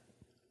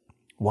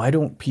 why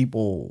don't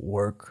people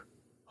work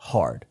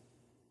hard?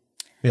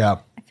 yeah.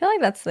 I feel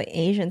like that's the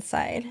Asian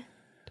side.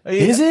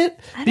 Is it?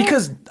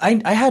 Because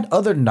I had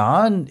other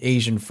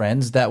non-Asian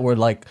friends that were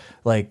like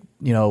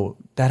you know,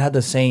 that had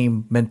the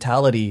same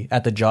mentality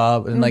at the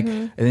job, and like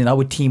and then I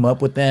would team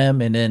up with them,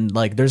 and then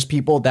like there's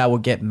people that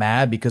would get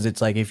mad because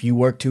it's like if you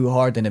work too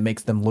hard then it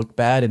makes them look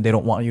bad and they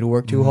don't want you to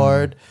work too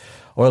hard.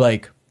 Or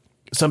like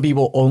some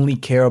people only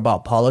care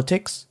about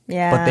politics,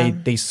 Yeah.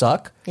 but they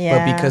suck.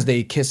 Yeah. But because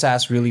they kiss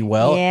ass really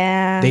well,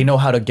 Yeah. they know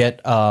how to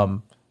get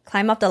Climb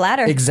up the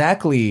ladder.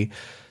 exactly.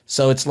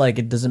 So it's like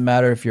it doesn't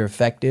matter if you're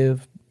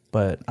effective,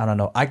 but I don't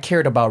know. I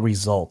cared about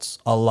results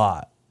a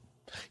lot.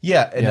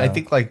 Yeah, and I Yeah.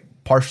 think like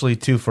partially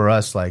too for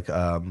us, like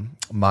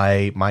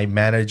my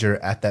manager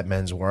at that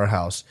Men's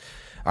Warehouse,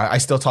 I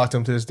still talk to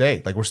him to this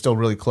day. Like we're still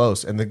really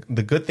close. And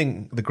the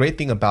great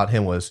thing about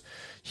him was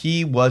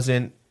he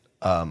wasn't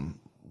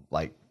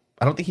like,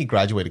 I don't think he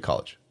graduated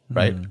college,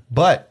 right?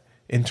 But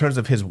in terms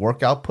of his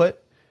work output,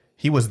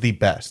 he was the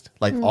best.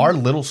 Like our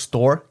little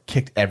store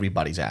kicked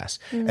everybody's ass,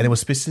 and it was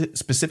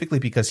specifically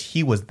because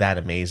he was that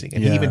amazing.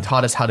 And he Yeah. even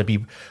taught us how to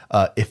be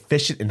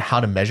efficient in how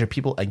to measure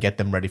people and get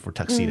them ready for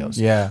tuxedos.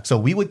 Yeah. So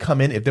we would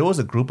come in, if there was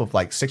a group of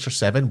like 6 or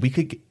 7, we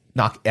could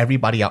knock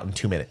everybody out in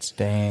 2 minutes.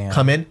 Damn.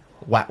 Come in,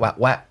 whack, whack,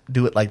 whack,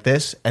 do it like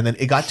this, and then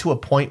it got to a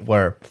point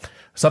where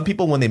some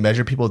people, when they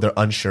measure people, they're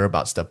unsure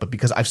about stuff. But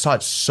because I've saw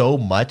it so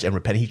much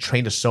and he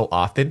trained us so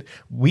often,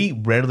 we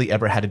rarely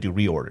ever had to do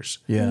reorders.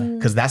 Yeah.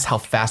 Because that's how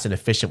fast and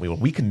efficient we were.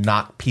 We could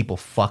knock people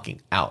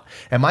fucking out.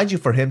 And mind you,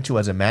 for him too,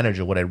 as a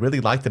manager, what I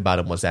really liked about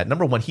him was that,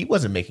 number one, he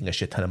wasn't making a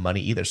shit ton of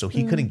money either. So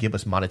he couldn't give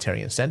us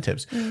monetary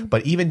incentives.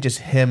 But even just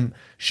him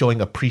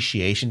showing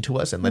appreciation to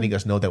us and letting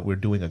us know that we're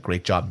doing a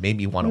great job made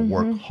me want to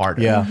work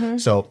harder. Yeah.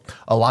 So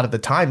a lot of the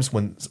times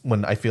when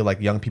I feel like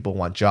young people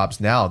want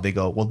jobs now, they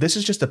go, well, this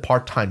is just a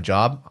part-time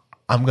job.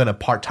 I'm going to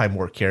part-time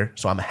work here,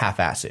 so I'm a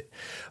half-ass it.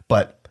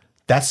 But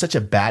that's such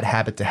a bad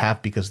habit to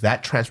have, because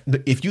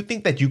if you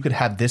think that you could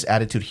have this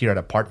attitude here at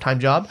a part-time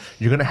job,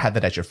 you're going to have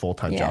that at your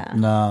full-time Yeah. job.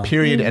 No.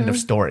 Period. End of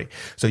story.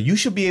 So you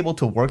should be able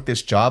to work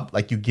this job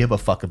like you give a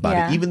fuck about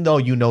Yeah. it, even though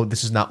you know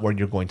this is not where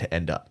you're going to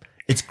end up.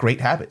 It's great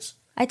habits.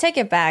 I take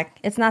it back.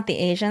 It's not the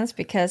Asians,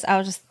 because I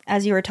was just,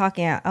 as you were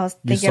talking, I was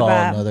You thinking saw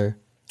about another.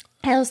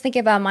 I was thinking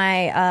about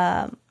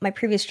my my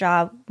previous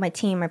job, my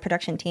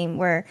production team,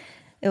 where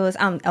it was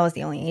I was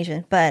the only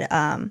Asian, but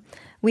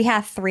we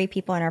had 3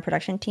 people in our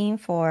production team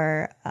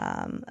for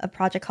a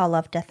project called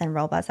Love, Death, and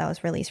Robots that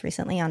was released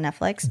recently on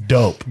Netflix.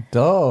 Dope.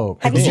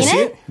 Dope. Have you Did seen see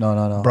it?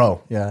 No.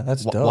 Bro. Yeah,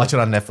 that's dope. Watch it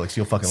on Netflix.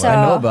 You'll fucking So- like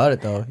I it. know about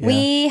it though. Yeah.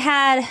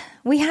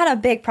 We had a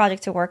big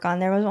project to work on.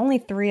 There was only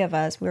 3 of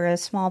us. We were a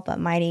small but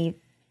mighty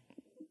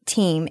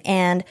team.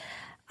 And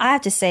I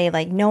have to say,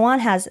 like,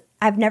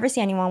 I've never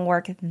seen anyone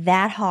work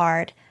that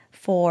hard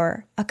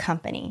for a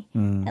company.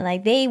 And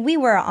like we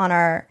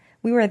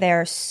were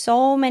there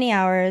so many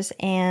hours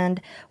and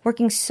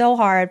working so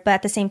hard, but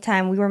at the same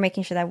time, we were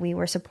making sure that we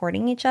were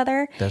supporting each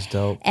other. That's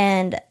dope.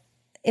 And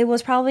it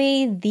was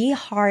probably the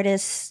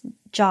hardest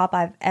job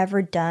I've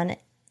ever done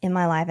in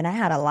my life. And I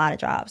had a lot of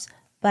jobs,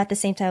 but at the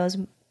same time, it was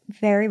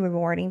very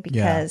rewarding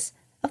because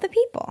of the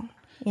people,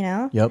 you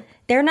know? Yep.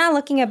 They're not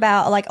looking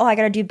about like, oh, I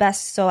got to do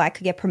best so I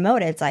could get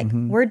promoted. It's like,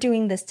 we're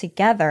doing this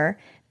together.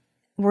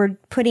 We're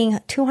putting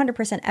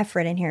 200%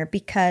 effort in here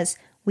because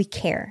we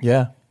care.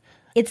 Yeah.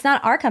 It's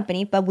not our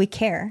company, but we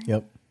care.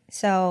 Yep.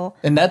 So,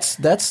 And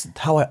that's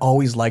how I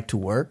always like to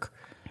work,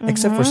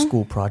 except for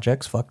school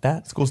projects. Fuck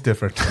that. School's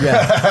different.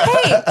 Yeah.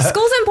 hey,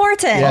 school's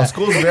important. Well,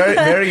 school's very,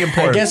 very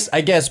important.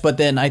 I guess, but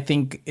then I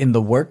think in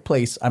the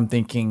workplace, I'm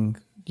thinking,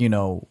 you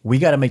know, we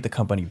got to make the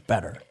company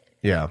better.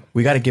 Yeah.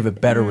 We got to give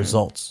it better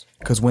results.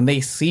 Because when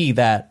they see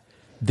that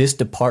this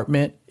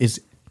department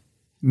is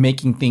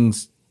making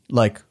things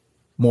like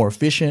more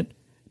efficient,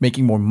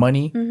 making more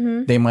money,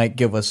 they might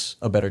give us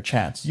a better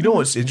chance. You know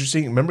what's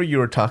interesting? Remember you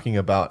were talking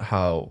about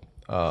how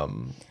Oh,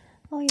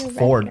 you're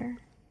Ford. right.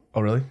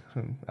 Oh, really?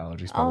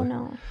 Allergies. Oh, Probably.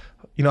 no.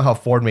 You know how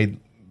Ford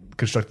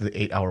constructed the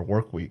 8-hour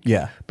work week?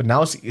 Yeah. But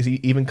now it's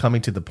even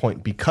coming to the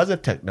point because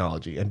of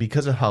technology and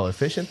because of how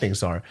efficient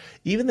things are.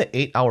 Even the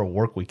 8-hour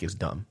work week is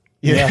dumb.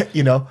 Yeah.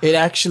 You know, It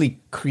actually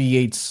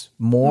creates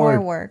More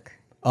more work.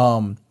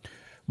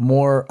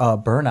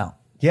 burnout.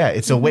 yeah,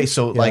 it's a way.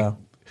 So Yeah. like,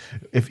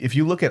 if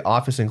you look at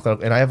office and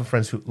clerical, and I have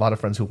a lot of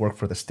friends who work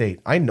for the state.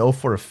 I know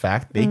for a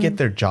fact they get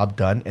their job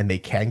done, and they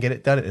can get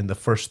it done in the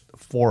first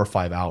 4 or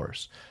 5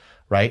 hours,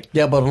 right?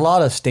 Yeah, but a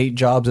lot of state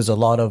jobs is a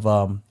lot of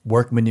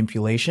work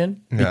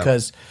manipulation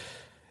because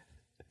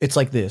it's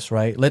like this,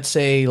 right? Let's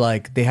say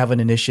like they have an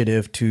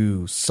initiative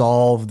to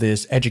solve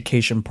this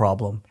education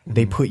problem.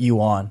 They put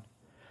you on.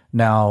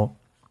 Now,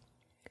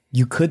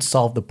 you could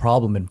solve the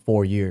problem in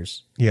 4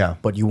 years. Yeah.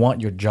 But you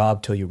want your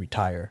job till you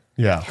retire.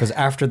 Yeah. Because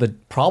after the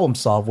problem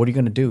solved, what are you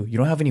going to do? You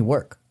don't have any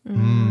work.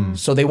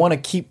 So they want to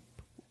keep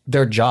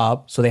their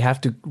job. So they have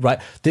to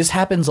write. This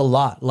happens a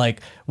lot.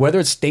 Like whether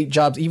it's state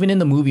jobs, even in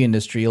the movie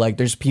industry, like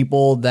there's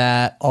people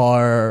that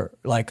are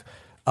like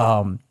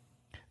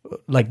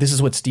this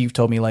is what Steve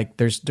told me. Like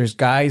there's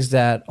guys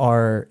that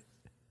are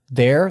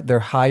there. They're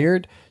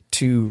hired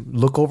to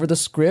look over the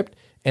script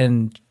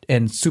and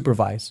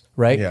supervise,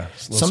 right? Yeah.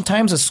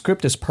 Sometimes a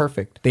script is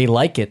perfect. They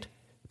like it,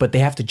 but they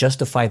have to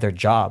justify their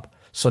job.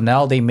 So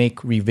now they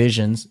make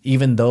revisions,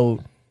 even though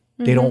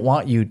they don't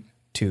want you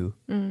to,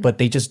 but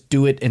they just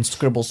do it and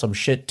scribble some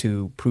shit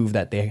to prove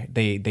that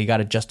they got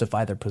to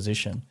justify their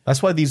position.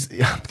 That's why these,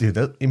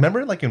 dude,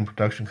 remember like in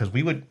production, because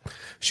we would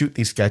shoot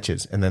these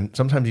sketches and then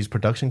sometimes these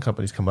production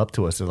companies come up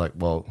to us. They're like,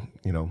 well,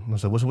 you know, I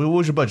said, what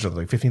was your budget?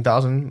 Like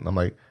 15,000? I'm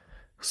like,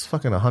 it's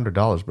fucking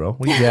 $100, bro.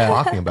 What are you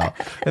talking about?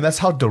 And that's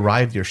how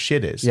derived your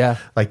shit is. Yeah.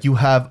 Like you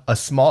have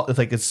it's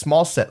a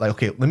small set. Like,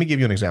 okay, let me give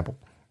you an example.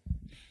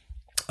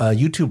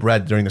 YouTube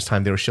Red during this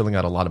time, they were shilling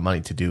out a lot of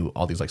money to do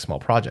all these like small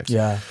projects.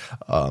 Yeah.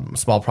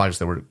 Small projects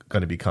that were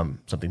going to become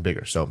something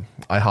bigger. So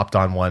I hopped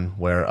on one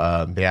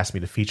where they asked me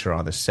to feature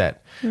on the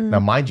set.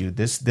 Now, mind you,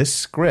 this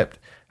script,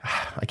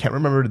 I can't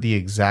remember the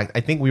exact.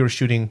 I think we were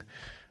shooting,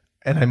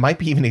 and I might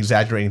be even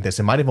exaggerating this.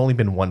 It might have only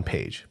been 1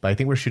 page, but I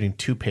think we were shooting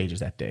 2 pages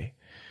that day.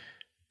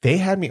 They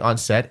had me on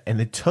set, and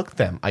it took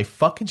them, I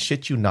fucking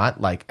shit you not,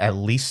 like at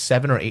least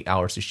 7 or 8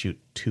 hours to shoot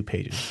 2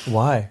 pages.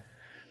 Why?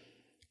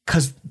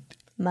 Because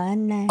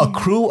Money. a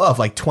crew of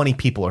like 20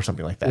 people or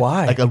something like that.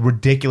 Why? Like a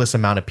ridiculous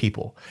amount of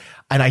people.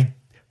 And I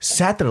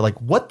sat there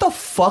like, what the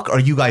fuck are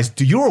you guys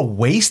do? You're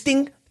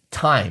wasting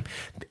time.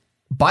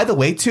 By the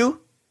way, too,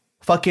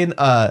 fucking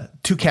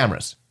 2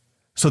 cameras.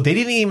 So they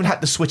didn't even have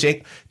to switch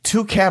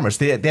 2 cameras.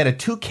 They had a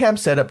 2-cam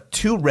setup,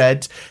 2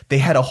 reds. They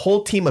had a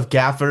whole team of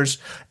gaffers,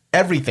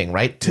 everything,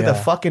 right? To the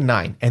fucking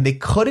 9. And they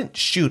couldn't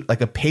shoot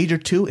like a page or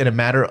 2 in a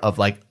matter of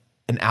like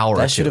an hour or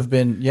 2. That should have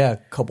been, a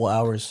couple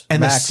hours.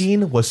 And max. the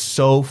scene was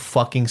so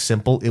fucking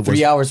simple. It was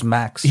 3 hours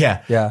max.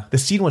 Yeah. Yeah. The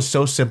scene was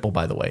so simple,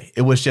 by the way.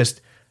 It was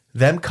just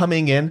them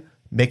coming in,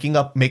 making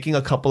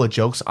a couple of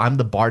jokes. I'm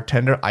the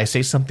bartender. I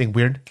say something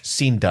weird.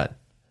 Scene done.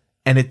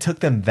 And it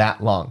took them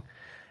that long.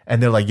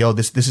 And they're like, yo,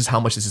 this is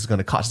how much this is going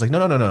to cost. It's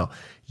like, no.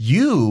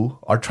 You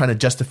are trying to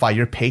justify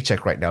your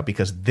paycheck right now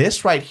because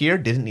this right here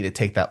didn't need to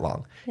take that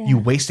long. Yeah. You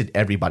wasted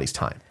everybody's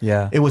time.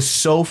 Yeah. It was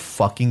so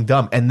fucking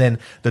dumb. And then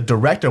the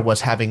director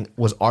was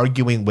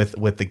arguing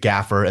with the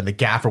gaffer, and the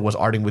gaffer was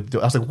arguing with,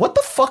 I was like, what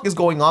the fuck is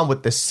going on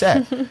with this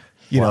set?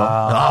 You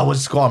know, we'll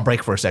just go on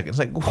break for a second. It's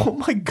like, oh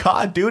my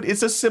God, dude,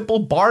 it's a simple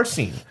bar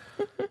scene.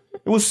 It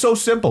was so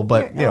simple,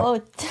 but you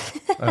know.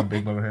 I have a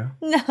big moment here.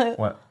 No.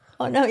 What?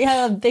 Oh no, you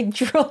have a big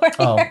drawer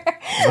here.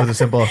 It was a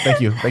simple.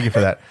 Thank you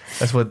for that.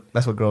 That's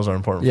what girls are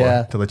important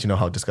for, to let you know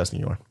how disgusting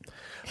you are.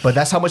 But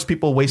that's how much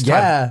people waste time.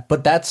 Yeah,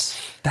 but that's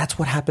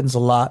what happens a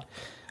lot.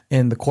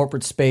 in the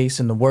corporate space,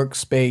 in the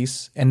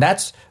workspace, and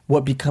that's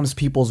what becomes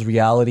people's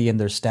reality and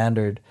their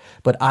standard.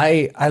 But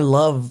I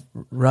love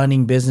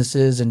running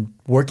businesses and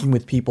working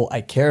with people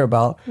I care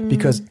about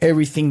because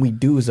everything we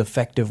do is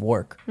effective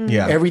work.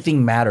 Yeah.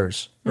 Everything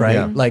matters, right?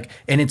 Yeah. Like,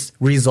 and it's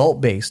result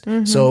based.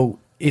 So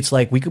it's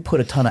like we could put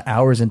a ton of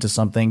hours into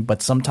something,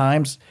 but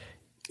sometimes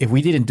if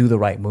we didn't do the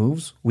right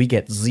moves, we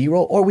get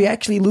zero or we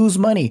actually lose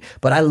money.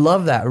 But I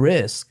love that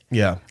risk.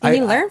 Yeah. And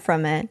you learn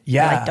from it.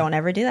 Yeah. You're like, don't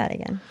ever do that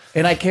again.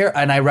 And I care,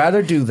 and I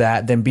rather do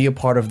that than be a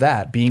part of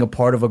that. Being a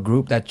part of a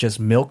group that just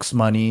milks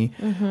money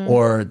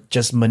or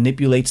just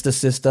manipulates the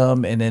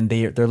system, and then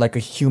they're like a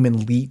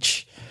human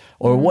leech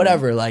or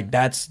whatever. Like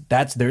that's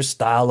their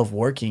style of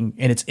working,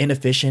 and it's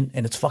inefficient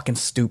and it's fucking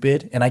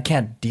stupid, and I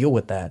can't deal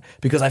with that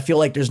because I feel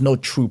like there's no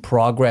true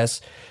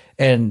progress.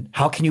 And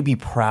how can you be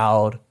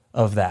proud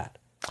of that?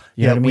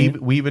 You know what I mean?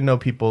 we even know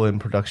people in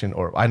production,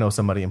 or I know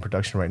somebody in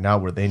production right now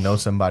where they know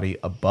somebody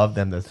above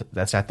them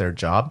that's at their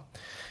job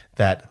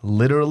that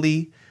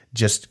literally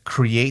just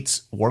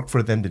creates work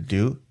for them to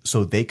do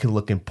so they can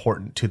look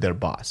important to their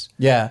boss.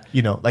 Yeah.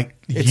 You know, like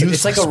It's like a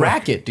useless work.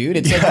 racket, dude.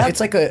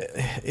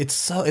 It's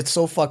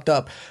so fucked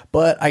up.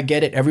 But I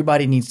get it.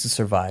 Everybody needs to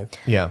survive.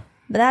 Yeah.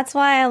 But that's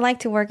why I like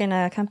to work in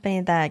a company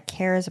that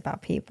cares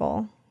about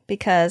people.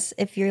 Because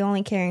if you're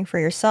only caring for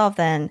yourself,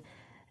 then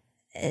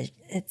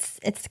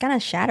it's gonna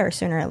shatter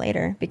sooner or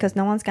later. Because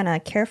no one's gonna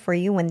care for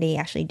you when they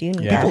actually do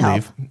need that People help.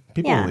 leave.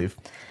 People Yeah. leave.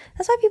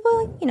 That's why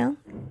people,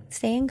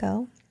 stay and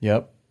go.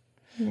 Yep.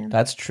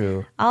 That's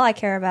true. All I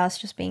care about is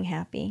just being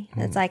happy.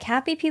 It's like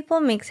happy people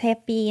makes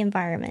happy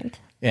environment.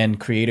 And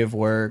creative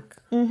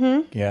work.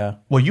 Yeah.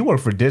 Well, you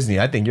work for Disney.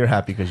 I think you're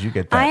happy because you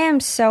get that. I am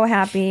so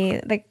happy.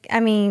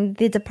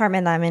 The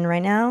department that I'm in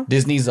right now,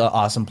 Disney's an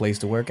awesome place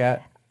to work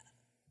at.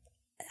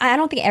 I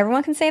don't think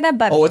everyone can say that,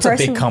 but Oh, it's a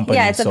big company,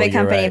 Yeah, it's a so big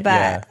you're company. right, But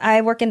yeah.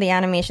 I work in the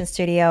animation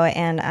studio,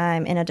 and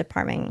I'm in a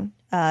department,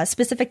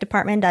 specific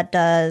department that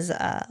does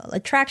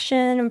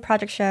attraction and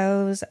project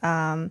shows,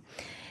 and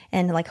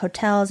like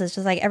hotels. It's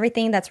just like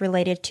everything that's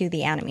related to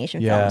the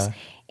animation Yeah. films.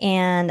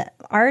 And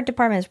our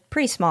department is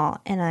pretty small,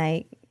 and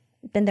I've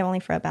been there only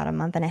for about a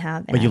month and a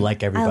half. But you and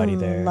like everybody I'm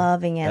there.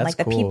 loving it. That's like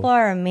the cool. people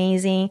are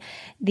amazing.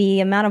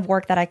 The amount of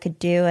work that I could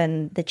do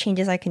and the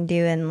changes I can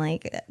do and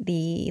like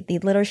the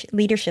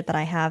leadership that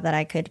I have that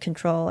I could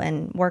control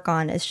and work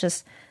on is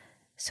just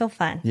so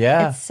fun.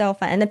 Yeah. It's so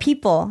fun. And the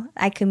people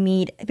I could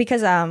meet,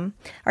 because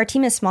our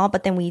team is small,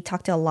 but then we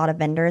talk to a lot of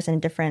vendors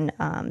and different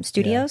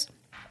studios.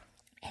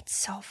 It's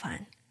so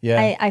fun.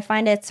 Yeah. I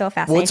find it so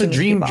fascinating. Well, it's a to meet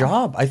dream people.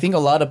 job. I think a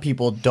lot of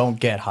people don't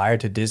get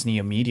hired to Disney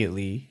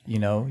immediately. You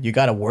know, you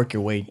got to work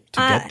your way to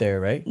get there,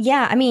 right?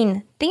 Yeah, I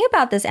mean, thing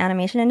about this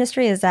animation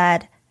industry is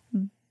that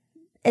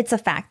it's a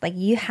fact. Like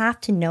you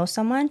have to know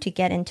someone to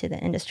get into the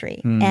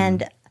industry.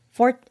 And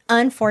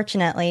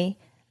unfortunately,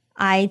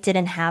 I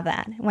didn't have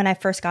that when I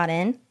first got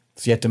in.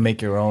 So you have to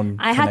make your own.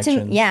 I had to,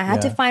 connections. I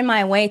had to find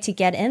my way to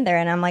get in there.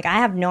 And I'm like, I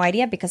have no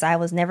idea because I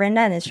was never in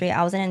that industry.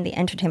 I wasn't in the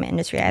entertainment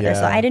industry either.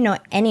 So Yeah. I didn't know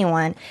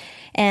anyone.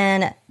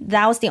 And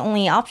that was the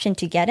only option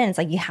to get in. It's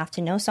like, you have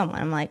to know someone.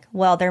 I'm like,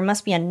 well, there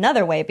must be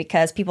another way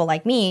because people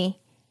like me,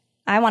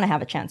 I want to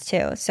have a chance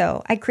too.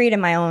 So I created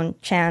my own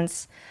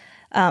chance,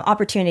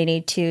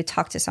 opportunity to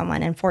talk to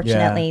someone. And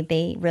fortunately,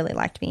 they really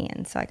liked me.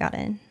 And so I got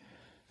in.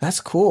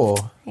 That's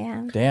cool.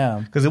 Yeah.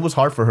 Damn. Because it was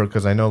hard for her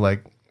because I know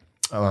like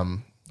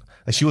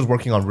she was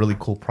working on really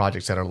cool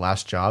projects at her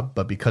last job,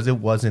 but because it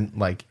wasn't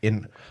like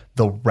in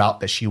the route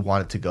that she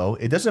wanted to go,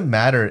 it doesn't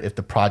matter if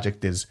the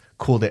project is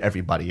cool to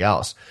everybody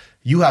else.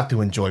 You have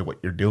to enjoy what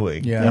you're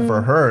doing. Yeah. And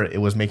for her, it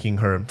was making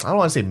her, I don't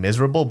want to say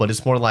miserable, but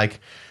it's more like,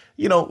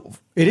 you know,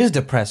 It is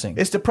depressing.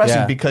 it's depressing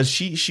Yeah. because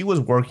she was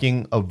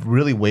working a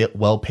really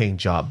well-paying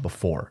job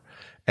before.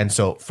 And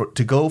so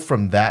to go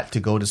from that to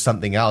go to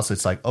something else,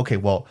 it's like, okay,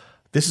 well,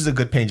 this is a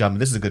good paying job and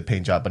this is a good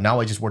paying job, but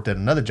now I just worked at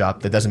another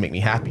job that doesn't make me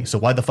happy. So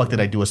why the fuck did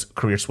I do a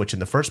career switch in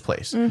the first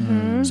place?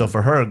 So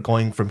for her,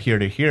 going from here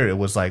to here, it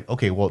was like,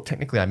 okay, well,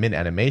 technically I'm in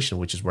animation,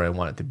 which is where I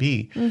want it to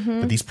be,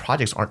 but these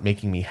projects aren't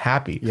making me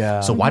happy.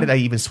 Yeah. So why did I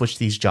even switch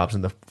these jobs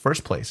in the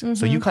first place?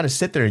 So you kind of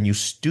sit there and you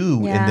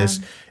stew Yeah.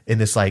 in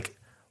this like,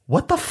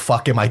 what the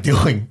fuck am I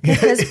doing?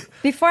 Because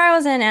before I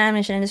was in the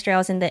animation industry, I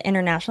was in the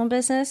international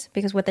business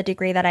because with the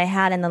degree that I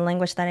had and the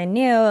language that I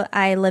knew,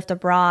 I lived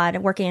abroad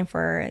working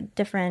for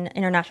different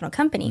international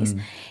companies.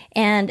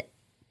 And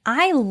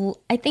I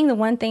think the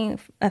one thing,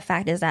 a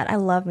fact is that I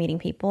love meeting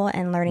people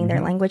and learning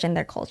their language and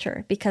their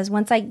culture. Because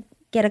once I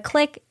get a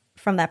click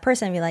from that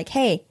person and be like,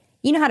 hey,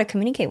 you know how to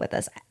communicate with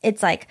us.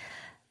 It's like,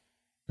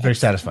 Very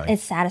satisfying.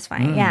 it's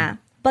satisfying. Yeah.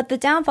 But the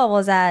downfall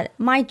was that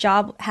my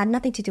job had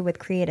nothing to do with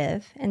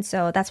creative. And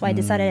so that's why I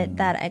decided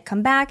that I'd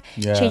come back,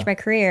 Yeah. change my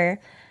career.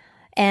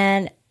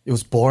 And It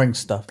was boring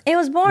stuff. it was It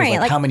was boring.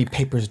 like, Like, how many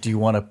papers do you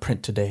want to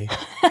print today?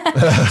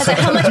 it's like,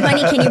 how much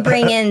money can you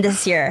bring in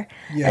this year?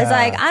 Yeah. It's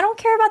like, I don't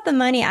care about the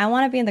money. I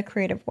want to be in the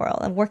creative world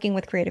and working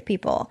with creative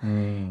people.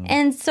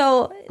 And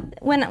so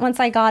once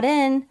I got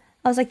in,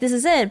 I was like, this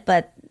is it.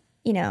 But,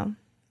 you know,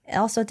 it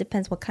also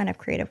depends what kind of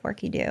creative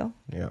work you do.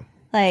 Yeah.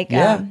 Like,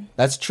 Yeah,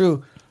 that's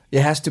true.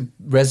 it has to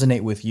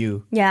resonate with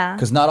you. Yeah.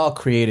 Because not all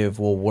creative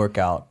will work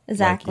out.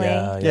 Exactly.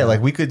 Yeah,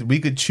 like we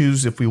could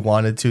choose if we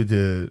wanted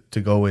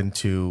to go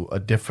into a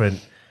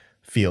different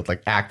field,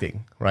 like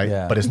acting, right?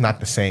 Yeah. But it's not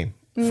the same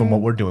from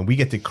what we're doing. We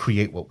get to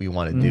create what we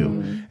want to do.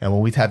 And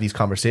when we have these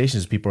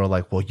conversations, people are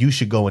like, well, you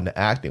should go into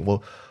acting.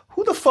 Well,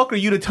 who the fuck are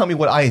you to tell me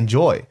what I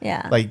enjoy?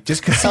 Yeah. Like,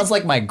 just because Sounds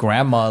like my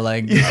grandma.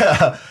 Like,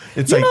 yeah,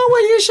 it's you like, know what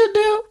you should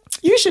do?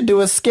 You should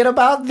do a skit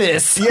about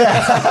this.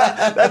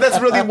 that's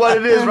really what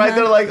it is, right?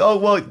 They're like, oh,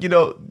 well, you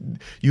know,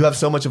 you have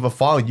so much of a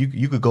following.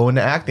 You could go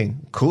into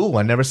acting. Cool.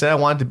 I never said I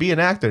wanted to be an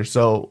actor.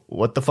 So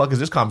what the fuck is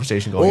this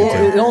conversation going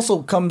Well, into? it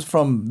also comes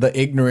from the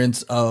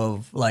ignorance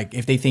of like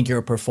if they think you're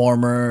a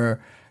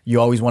performer, you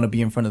always want to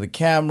be in front of the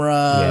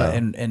camera, Yeah.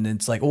 and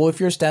it's like, well, if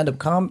you're a stand-up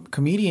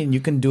comedian,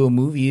 you can do a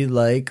movie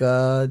like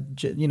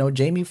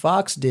Jamie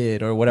Foxx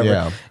did or whatever.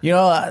 Yeah. You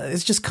know, it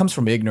just comes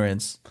from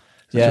ignorance.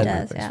 Yeah. It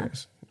does,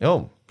 yeah.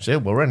 Oh,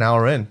 shit. Well, we're an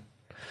hour in.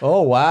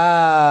 Oh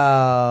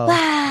wow.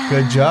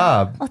 Good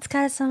job. お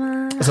疲れ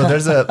様。 So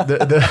there's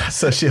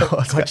so she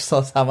ごちそ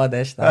うさま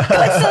でした。ごちそ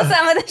う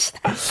さまでし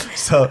た。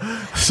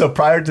 so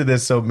prior to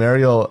this, so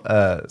Mariel,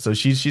 so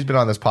she's been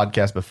on this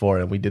podcast before,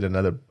 and we did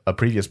a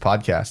previous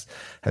podcast,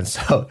 and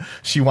so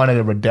she wanted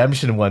a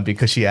redemption one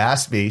because she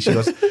asked me.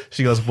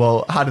 She goes,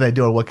 well, how did I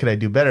do, or what could I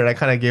do better? And I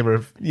kind of gave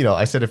her,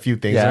 I said a few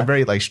things. Yeah. And I'm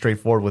very like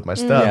straightforward with my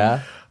stuff.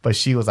 Yeah. But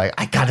she was like,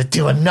 I gotta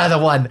do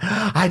another one.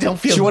 I don't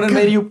feel. She wanted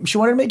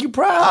to make you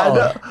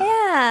proud.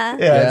 Yeah.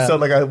 Yeah. So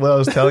like what I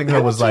was telling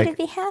her was want you like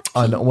to be happy.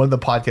 on one of the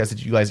podcasts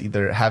that you guys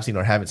either have seen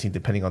or haven't seen,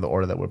 depending on the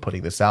order that we're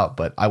putting this out.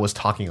 But I was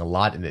talking a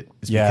lot in it.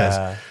 It's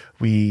Yeah.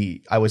 because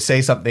I would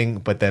say something,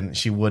 but then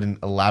she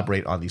wouldn't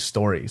elaborate on these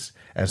stories,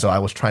 and so I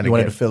was trying You to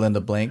wanted get. to fill in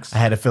the blanks. I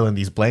had to fill in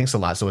these blanks a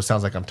lot, so it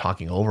sounds like I'm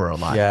talking over a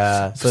lot.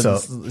 Yeah. So,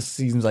 So- it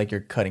seems like you're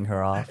cutting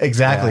her off.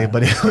 exactly. Yeah.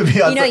 But it would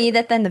be. On You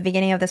did that in the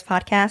beginning of this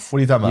podcast. what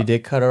are you talking You about?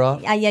 did cut her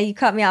off. Yeah, you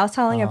cut me. I was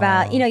telling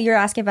about, you're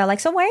asking about like,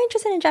 so why are you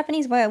interested in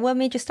Japanese? What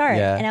made you start?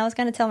 Yeah. And I was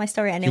going to tell my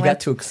story. And He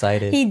got too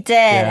excited. He did.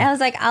 Yeah. I was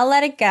like, I'll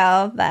let it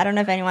go, but I don't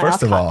know if anyone else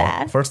caught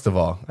that. First of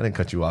all, I didn't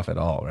cut you off at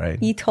all, right?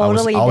 You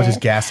totally I was did. just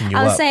gassing you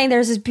I was up. saying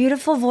there's this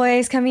beautiful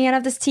voice coming out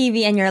of this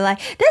TV, and you're like,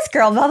 this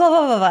girl, blah, blah,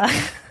 blah, blah, blah.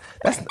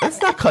 That's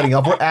not cutting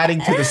up. We're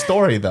adding to the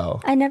story, though.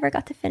 I never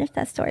got to finish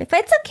that story, but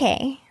it's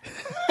okay.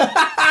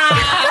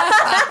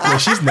 Well,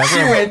 she's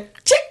never.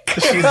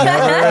 She's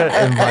never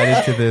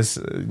invited to this.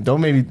 You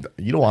don't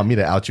want me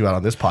to out you out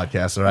on this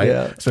podcast, all right?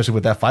 Yeah. Especially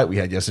with that fight we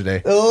had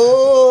yesterday.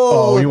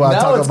 Oh, you wanna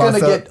now talk it's about gonna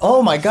some- get.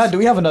 Oh my God, do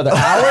we have another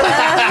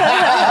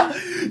hour?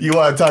 You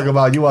want to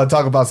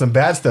talk about some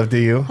bad stuff, do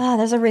you? Oh,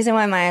 there's a reason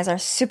why my eyes are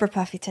super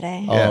puffy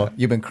today. Oh,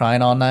 you've been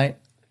crying all night.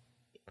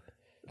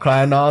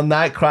 Crying all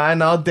night,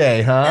 crying all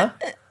day, huh?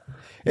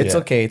 It's Yeah.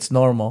 okay. It's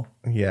normal.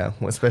 Yeah,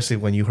 especially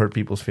when you hurt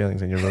people's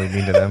feelings and you're really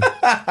mean to them.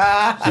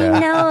 He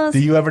knows. Do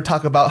you ever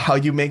talk about how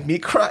you make me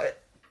cry?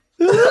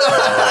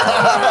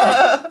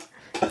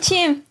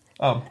 Chim.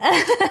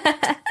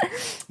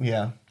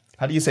 Yeah.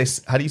 How do you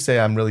say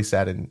I'm really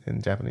sad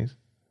in Japanese?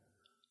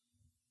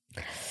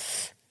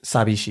 Sabishi.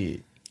 寂し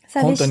い。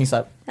本当に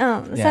さ。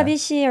 Oh, Yeah. 寂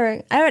しい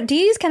or I don't. Do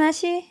you use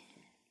kanashi?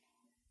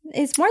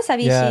 It's more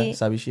寂しい Yeah,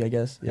 sabishi, I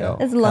guess. Yeah.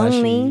 It's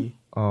lonely. Kanashi,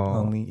 Oh.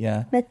 lonely.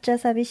 Yeah. めっちゃ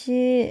寂し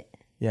い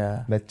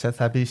Yeah. めっちゃ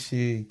寂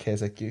しいケー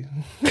ザキ。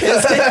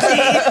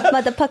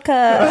またパカ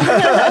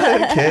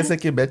ケーザ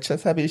キめっちゃ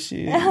寂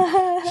しい。シ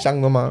ャ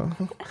ンゴマ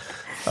ン。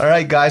All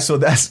right, guys. So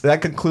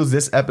that concludes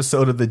this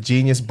episode of the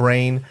Genius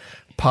Brain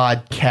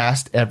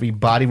podcast,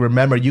 everybody.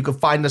 Remember, you can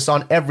find us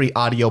on every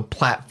audio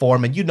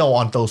platform, and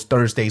on those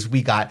Thursdays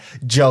we got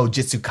Joe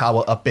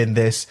Jitsukawa up in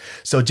this.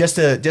 So just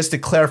to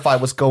clarify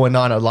what's going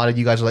on, a lot of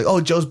you guys are like, oh,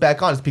 Joe's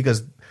back on. It's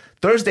because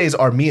Thursdays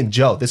are me and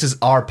Joe. This is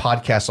our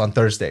podcast on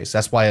Thursdays.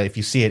 That's why if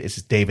you see it,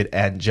 it's David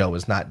and Joe.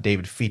 It's not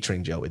David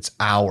featuring Joe. It's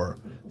our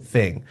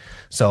thing.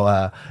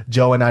 So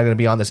Joe and I are going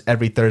to be on this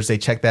every Thursday.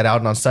 Check that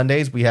out. And on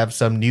Sundays, we have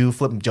some new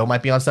flip. Joe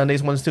might be on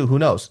Sundays ones too. Who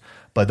knows?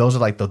 But those are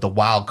like the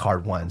wild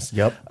card ones.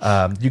 Yep.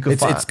 You can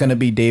find. It's gonna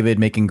be David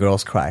making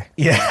girls cry.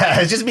 Yeah,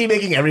 it's just me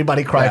making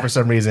everybody cry for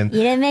some reason.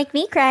 You didn't make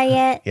me cry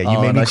yet. Yeah, you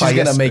made me no, cry. she's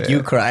gonna yesterday. make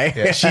you cry.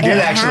 Yeah, she did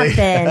actually.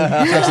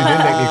 Happened. She actually did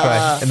make me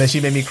cry, and then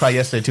she made me cry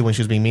yesterday too when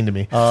she was being mean to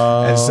me.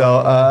 And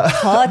so,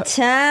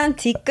 거참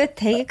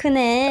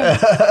티끌태끌네.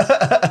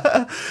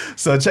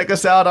 so check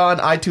us out on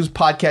iTunes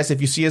Podcast.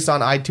 If you see us on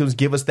iTunes,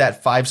 give us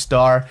that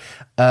 5-star.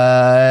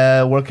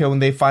 Where can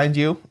they find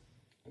you?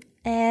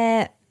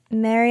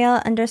 Mariel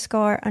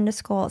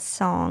 _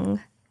 song.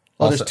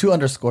 Oh, there's 2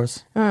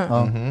 underscores.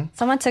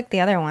 Someone took the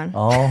other one.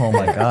 Oh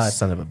my God.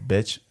 Son of a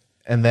bitch.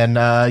 And then,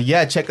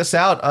 check us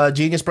out.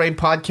 Genius Brain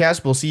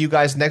Podcast. We'll see you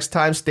guys next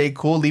time. Stay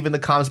cool. Leave in the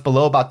comments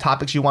below about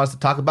topics you want us to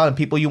talk about and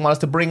people you want us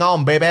to bring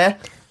on, baby.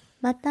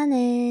 また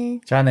ね.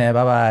 じゃあね。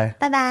バイバイ。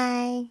バイ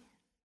バイ.